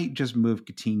I might just move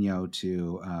Coutinho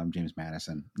to James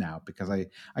Maddison now because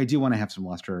I do want to have some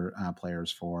Leicester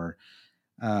players for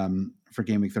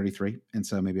Game Week 33, and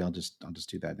so maybe I'll just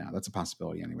do that now. That's a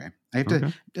possibility anyway. I have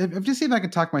to see if I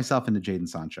can talk myself into Jadon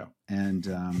Sancho, and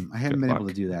I haven't been able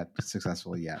to do that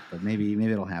successfully yet, but maybe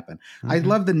it'll happen. I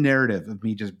love the narrative of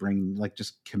me just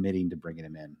committing to bringing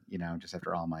him in, just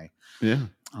after all my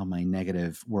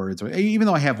negative words, even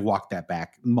though I have walked that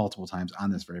back multiple times on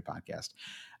this very podcast.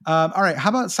 All right, how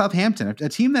about Southampton, a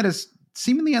team that is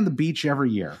seemingly on the beach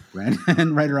every year, right?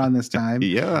 And right around this time.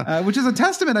 Yeah. Which is a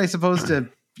testament, I suppose, to,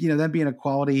 them being a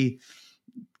quality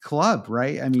club,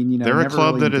 right? I mean, they're a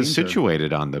club that is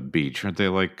situated on the beach. Aren't they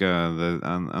like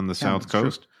on the South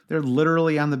Coast? True. They're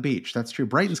literally on the beach. That's true.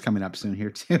 Brighton's coming up soon here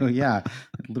too. Yeah.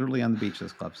 Literally on the beach,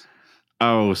 those clubs.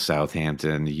 Oh,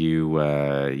 Southampton,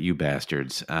 you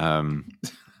bastards.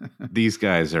 These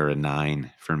guys are a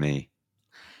 9 for me.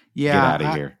 Yeah. Get out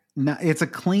of here. No, it's a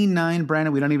clean 9,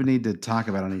 Brandon. We don't even need to talk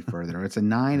about it any further. It's a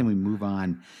 9 and we move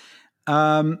on.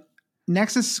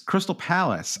 Next is Crystal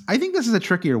Palace. I think this is a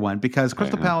trickier one because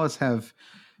Crystal Palace have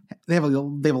a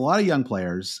lot of young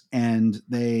players and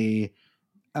they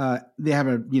have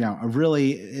a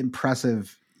really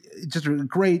impressive, just a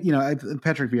great,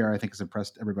 Patrick Vieira, I think, has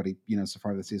impressed everybody, so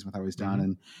far this season with how he's done.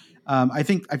 And I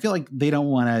feel like they don't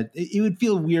want to, it would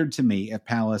feel weird to me if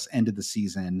Palace ended the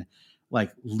season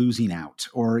like losing out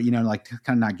or, like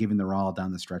kind of not giving their all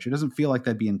down the stretch. It doesn't feel like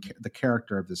that'd be in the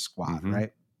character of this squad,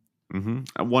 right? I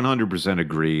 100%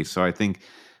 agree. So I think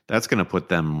that's going to put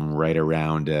them right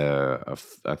around a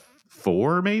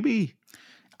 4, maybe.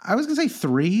 I was going to say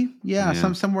 3. Yeah.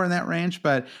 Somewhere in that range.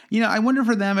 But, I wonder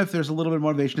for them if there's a little bit of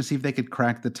motivation to see if they could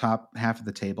crack the top half of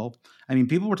the table. I mean,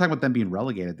 people were talking about them being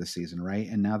relegated this season, right?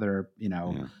 And now they're,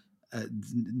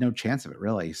 no chance of it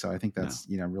really. So I think that's,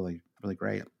 really, really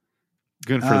great.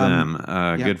 Good for them.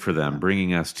 Good for them.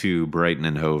 Bringing us to Brighton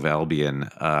and Hove Albion,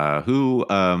 who,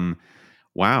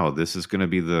 wow, this is going to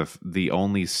be the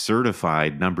only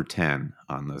certified number 10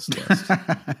 on this list.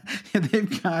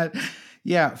 They've got,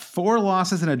 4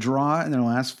 losses and a draw in their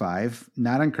last 5.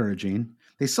 Not encouraging.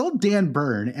 They sold Dan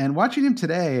Burn, and watching him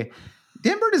today,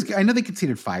 Dan Burn is, I know they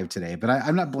conceded 5 today, but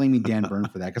I'm not blaming Dan Burn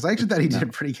for that because I actually thought he did a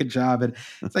pretty good job. And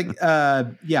it's like,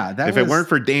 if it weren't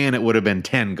for Dan, it would have been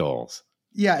 10 goals.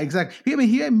 Yeah, exactly. I mean,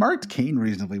 he marked Kane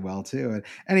reasonably well too. And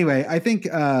anyway, I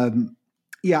think,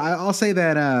 I'll say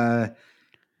that.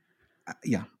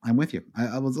 I'm with you.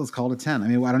 Let's call it a 10. I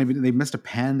mean, they missed a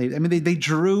pen. They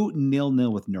drew 0-0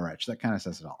 with Norwich. That kind of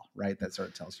says it all, right? That sort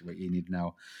of tells you what you need to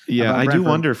know. Yeah, I do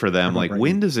wonder for them, like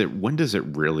when does it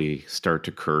really start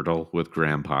to curdle with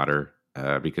Graham Potter?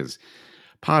 Because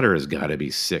Potter has got to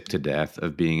be sick to death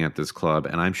of being at this club.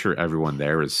 And I'm sure everyone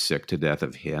there is sick to death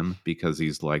of him because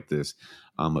he's like this,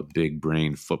 a big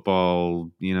brain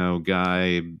football,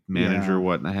 guy, manager,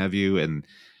 what have you. And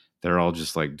they're all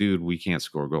just like, dude, we can't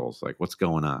score goals. Like, what's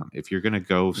going on? If you're going to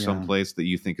go someplace that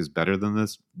you think is better than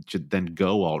this, then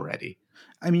go already.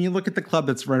 I mean, you look at the club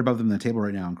that's right above them on the table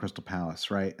right now in Crystal Palace,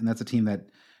 right? And that's a team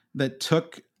that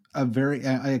took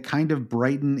a kind of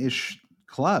Brighton-ish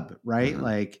club, right? Mm-hmm.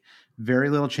 Like very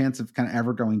little chance of kind of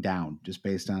ever going down just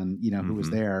based on, who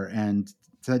was there and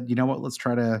said, you know what, let's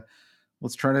try to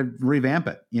let's try to revamp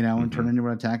it, and turn it into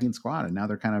an attacking squad. And now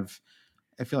they're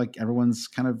I feel like everyone's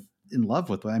kind of in love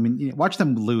with it. I mean, watch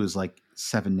them lose like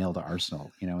 7-0 to Arsenal,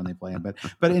 when they play them.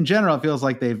 But in general, it feels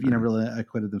like they've, really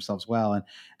acquitted themselves well. And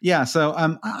yeah, so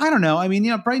I don't know. I mean,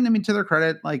 Brighton, to their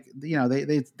credit, like,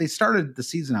 they started the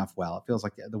season off well. It feels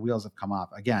like the wheels have come off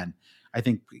again. I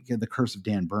think the curse of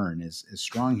Dan Burn is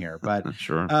strong here, but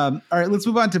sure. All right, let's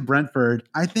move on to Brentford.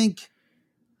 I think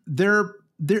when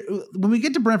we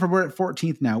get to Brentford, we're at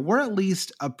 14th now. We're at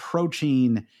least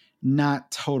approaching not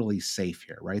totally safe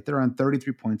here, right? They're on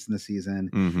 33 points in the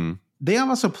season. Mm-hmm. They have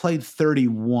also played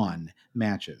 31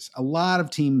 matches. A lot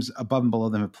of teams above and below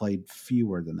them have played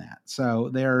fewer than that. So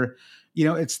they're,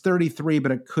 it's 33,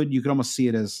 but you could almost see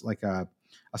it as like a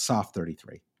soft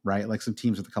 33, right? Like some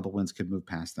teams with a couple wins could move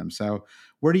past them. So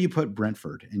where do you put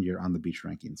Brentford on the beach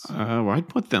rankings? I'd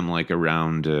put them like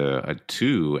around a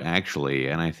 2, actually.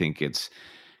 And I think it's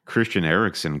Christian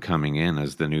Eriksen coming in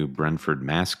as the new Brentford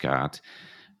mascot.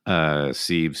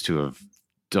 Seems to have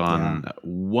done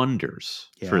wonders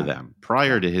for them.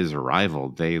 Prior to his arrival,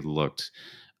 they looked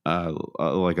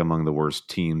like among the worst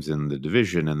teams in the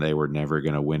division, and they were never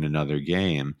going to win another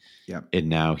game. Yep. And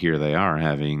now here they are,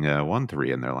 having won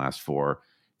 3 in their last 4.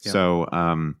 Yep. So,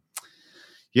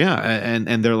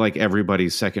 and they're like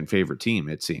everybody's second favorite team,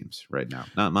 it seems, right now.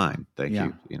 Not mine. Thank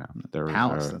you. They're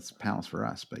Palace. That's Palace for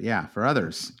us, but for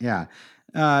others,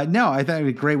 no, I thought it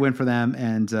was a great win for them.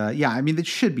 And I mean, they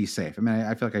should be safe. I mean,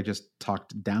 I feel like I just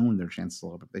talked down their chances a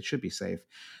little bit. They should be safe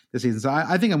this season. So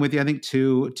I think I'm with you. I think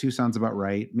 2 sounds about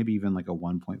right. Maybe even like a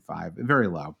 1.5, very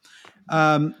low.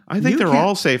 I think they're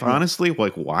all safe. Honestly,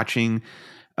 like watching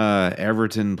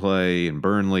Everton play and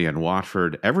Burnley and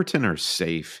Watford, Everton are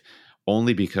safe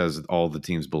only because all the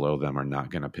teams below them are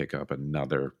not going to pick up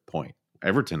another point.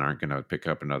 Everton aren't going to pick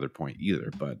up another point either,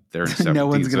 but they're in 17th. No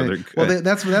one's going to. Well,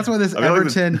 that's why this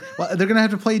Everton. They're going to have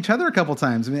to play each other a couple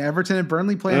times. I mean, Everton and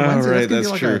Burnley play on Wednesday. Right, that's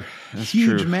going to be like a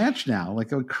huge match now,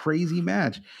 like a crazy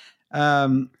match. We're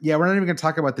not even going to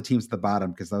talk about the teams at the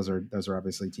bottom because those are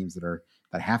obviously teams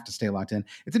that have to stay locked in.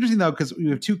 It's interesting though because we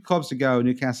have 2 clubs to go,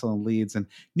 Newcastle and Leeds, and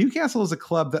Newcastle is a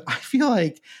club that I feel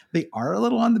like they are a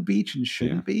little on the beach and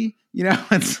shouldn't be.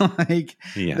 It's like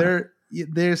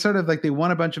they're sort of like they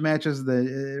won a bunch of matches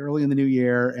early in the new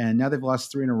year, and now they've lost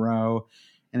 3 in a row,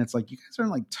 and it's like you guys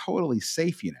aren't like totally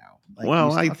safe, Like,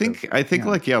 well, I think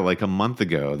like a month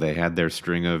ago they had their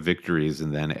string of victories,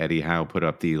 and then Eddie Howe put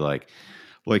up the like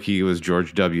he was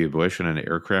George W. Bush in an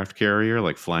aircraft carrier,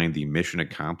 like flying the mission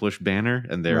accomplished banner,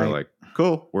 and they were like,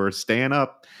 "Cool, we're staying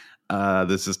up.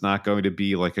 This is not going to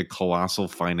be like a colossal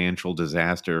financial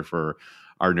disaster for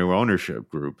our new ownership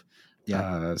group."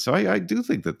 Yeah. So I do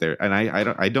think that and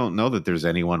I don't know that there's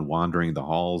anyone wandering the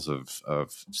halls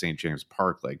of St. James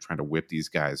Park, like trying to whip these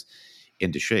guys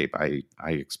into shape. I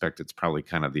expect it's probably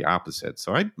kind of the opposite.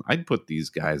 So I'd put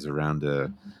these guys around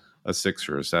a 6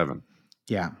 or a 7.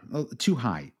 Yeah. Too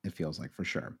high. It feels like for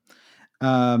sure.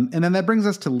 And then that brings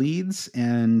us to Leeds,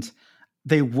 and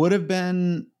they would have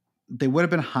been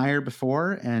higher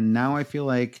before. And now I feel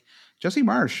like Jesse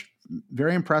Marsch,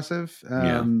 very impressive.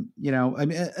 I mean,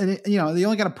 they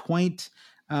only got a point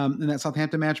in that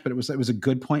Southampton match, but it was a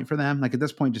good point for them. Like at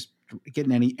this point, just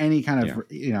getting any kind of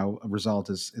result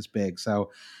is big.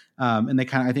 So, and they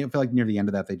I feel like near the end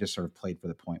of that, they just sort of played for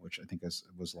the point, which I think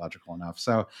was logical enough.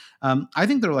 So, I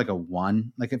think they're like a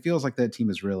 1. Like it feels like that team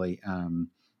is really, I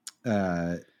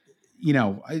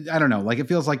don't know. Like it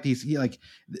feels like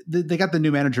they got the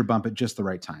new manager bump at just the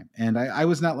right time. And I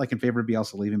was not like in favor of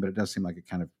Bielsa leaving, but it does seem like it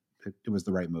was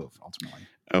the right move ultimately.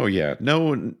 Oh yeah.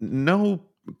 No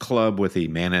club with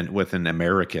an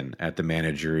American at the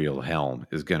managerial helm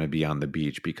is going to be on the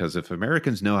beach, because if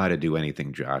Americans know how to do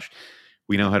anything, Josh,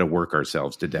 we know how to work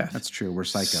ourselves to death. That's true. We're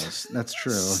psychos. That's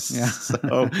true. Yeah.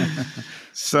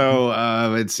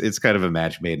 So it's kind of a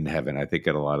match made in heaven. I think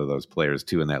that a lot of those players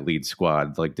too in that lead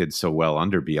squad did so well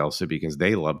under Bielsa because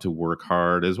they love to work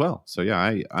hard as well. So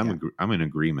yeah, I'm in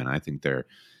agreement. I think they're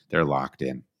locked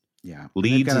in. Yeah,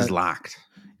 Leeds is locked.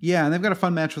 Yeah, and they've got a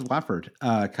fun match with Watford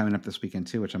coming up this weekend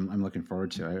too, which I'm looking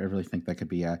forward to. I really think that could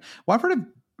be Watford have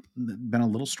been a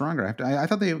little stronger. I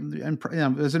thought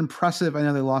it was impressive. I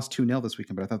know they lost 2-0 this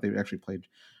weekend, but I thought they actually played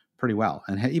pretty well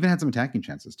and even had some attacking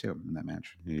chances too in that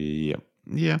match. Yep.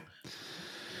 Yeah.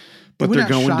 But they're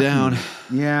going down.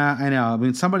 Yeah, I know. I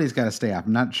mean, somebody's got to stay up.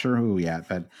 I'm not sure who yet,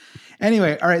 but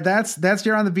anyway, all right. That's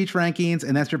your On the Beach rankings,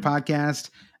 and that's your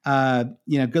podcast.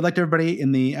 Good luck to everybody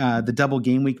in the double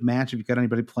game week match. If you've got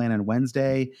anybody playing on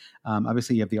Wednesday,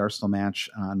 obviously you have the Arsenal match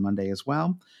on Monday as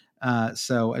well.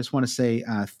 So I just want to say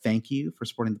thank you for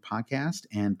supporting the podcast.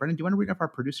 And Brendan, do you want to read off our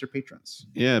producer patrons?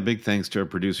 Yeah, big thanks to our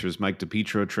producers, Mike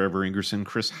DePietro, Trevor Ingerson,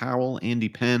 Chris Howell, Andy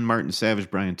Penn, Martin Savage,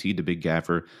 Brian T., The Big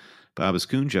Gaffer, Bob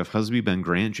Ascoon, Jeff Husby, Ben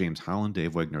Grant, James Holland,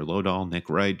 Dave Wegner-Lodahl, Nick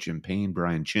Wright, Jim Payne,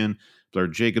 Brian Chin, Blair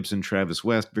Jacobson, Travis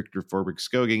West, Victor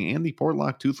Forbick-Skoging, Andy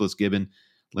Portlock, Toothless Gibbon,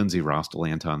 Lindsay Rostel,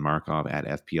 Anton Markov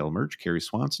at FPL Merch, Kerry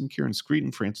Swanson, Kieran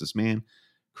Screeton, Francis Mann,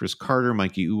 Chris Carter,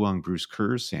 Mikey Uwang, Bruce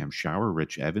Kerr, Sam Shower,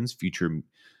 Rich Evans, Future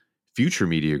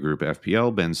Media Group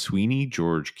FPL, Ben Sweeney,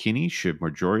 George Kinney, Shiv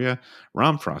Marjoria,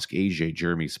 Rom Frosk, AJ,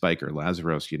 Jeremy Spiker,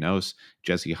 Lazaros Yanos,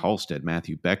 Jesse Halstead,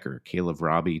 Matthew Becker, Caleb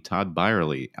Robbie, Todd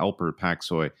Byerly, Alper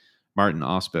Paxoy, Martin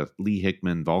Ospeth, Lee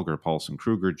Hickman, Volker Paulson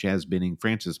Kruger, Jazz Binning,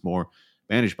 Francis Moore,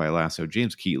 Managed by Lasso,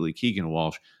 James Keatley, Keegan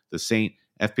Walsh, The Saint,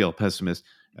 FPL Pessimist,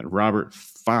 and Robert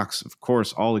Fox. Of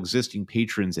course, all existing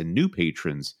patrons and new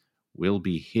patrons will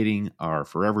be hitting our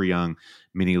Forever Young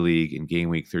mini league in Game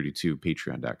Week 32,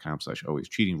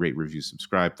 patreon.com/alwayscheating. Rate, review,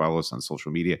 subscribe, follow us on social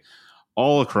media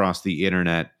all across the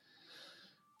internet.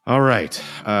 All right,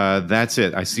 that's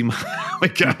it. I see my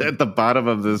God, at the bottom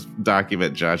of this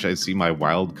document, Josh, I see my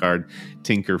wild card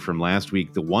tinker from last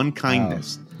week. The one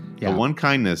kindness, the one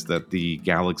kindness that the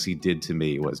Galaxy did to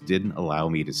me didn't allow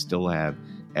me to still have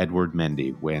Edward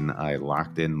Mendy when I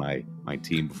locked in my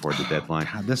team before the deadline.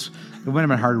 God, it would have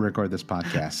been hard to record this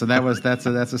podcast. So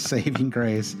that's a saving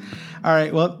grace. All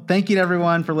right. Well, thank you to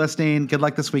everyone for listening. Good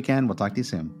luck this weekend. We'll talk to you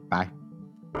soon. Bye.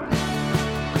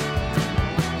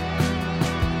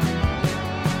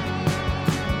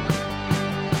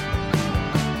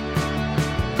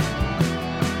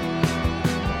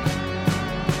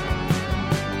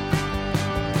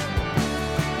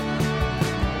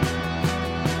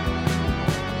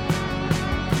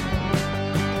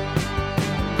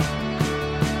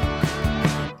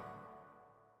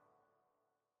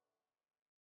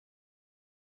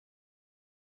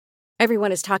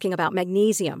 Everyone is talking about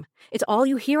magnesium. It's all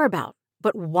you hear about.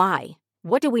 But why?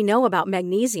 What do we know about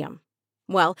magnesium?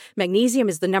 Well, magnesium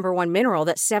is the number one mineral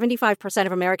that 75%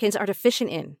 of Americans are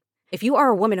deficient in. If you are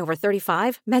a woman over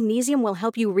 35, magnesium will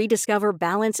help you rediscover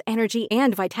balance, energy,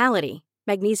 and vitality.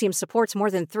 Magnesium supports more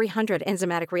than 300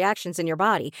 enzymatic reactions in your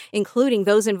body, including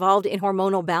those involved in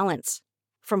hormonal balance.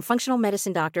 From functional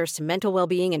medicine doctors to mental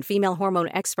well-being and female hormone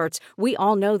experts, we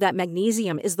all know that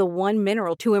magnesium is the one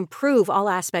mineral to improve all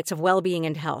aspects of well-being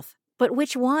and health. But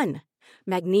which one?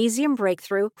 Magnesium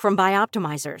Breakthrough from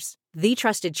Bioptimizers, the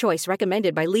trusted choice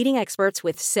recommended by leading experts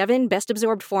with 7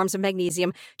 best-absorbed forms of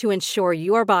magnesium to ensure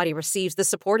your body receives the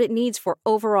support it needs for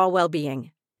overall well-being.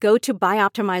 Go to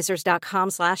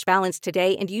bioptimizers.com/balance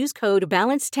today and use code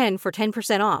BALANCE10 for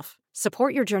 10% off.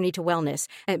 Support your journey to wellness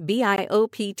at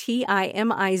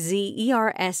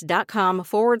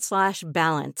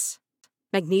bioptimizers.com/balance.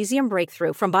 Magnesium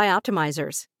Breakthrough from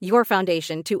Bioptimizers, your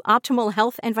foundation to optimal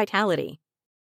health and vitality.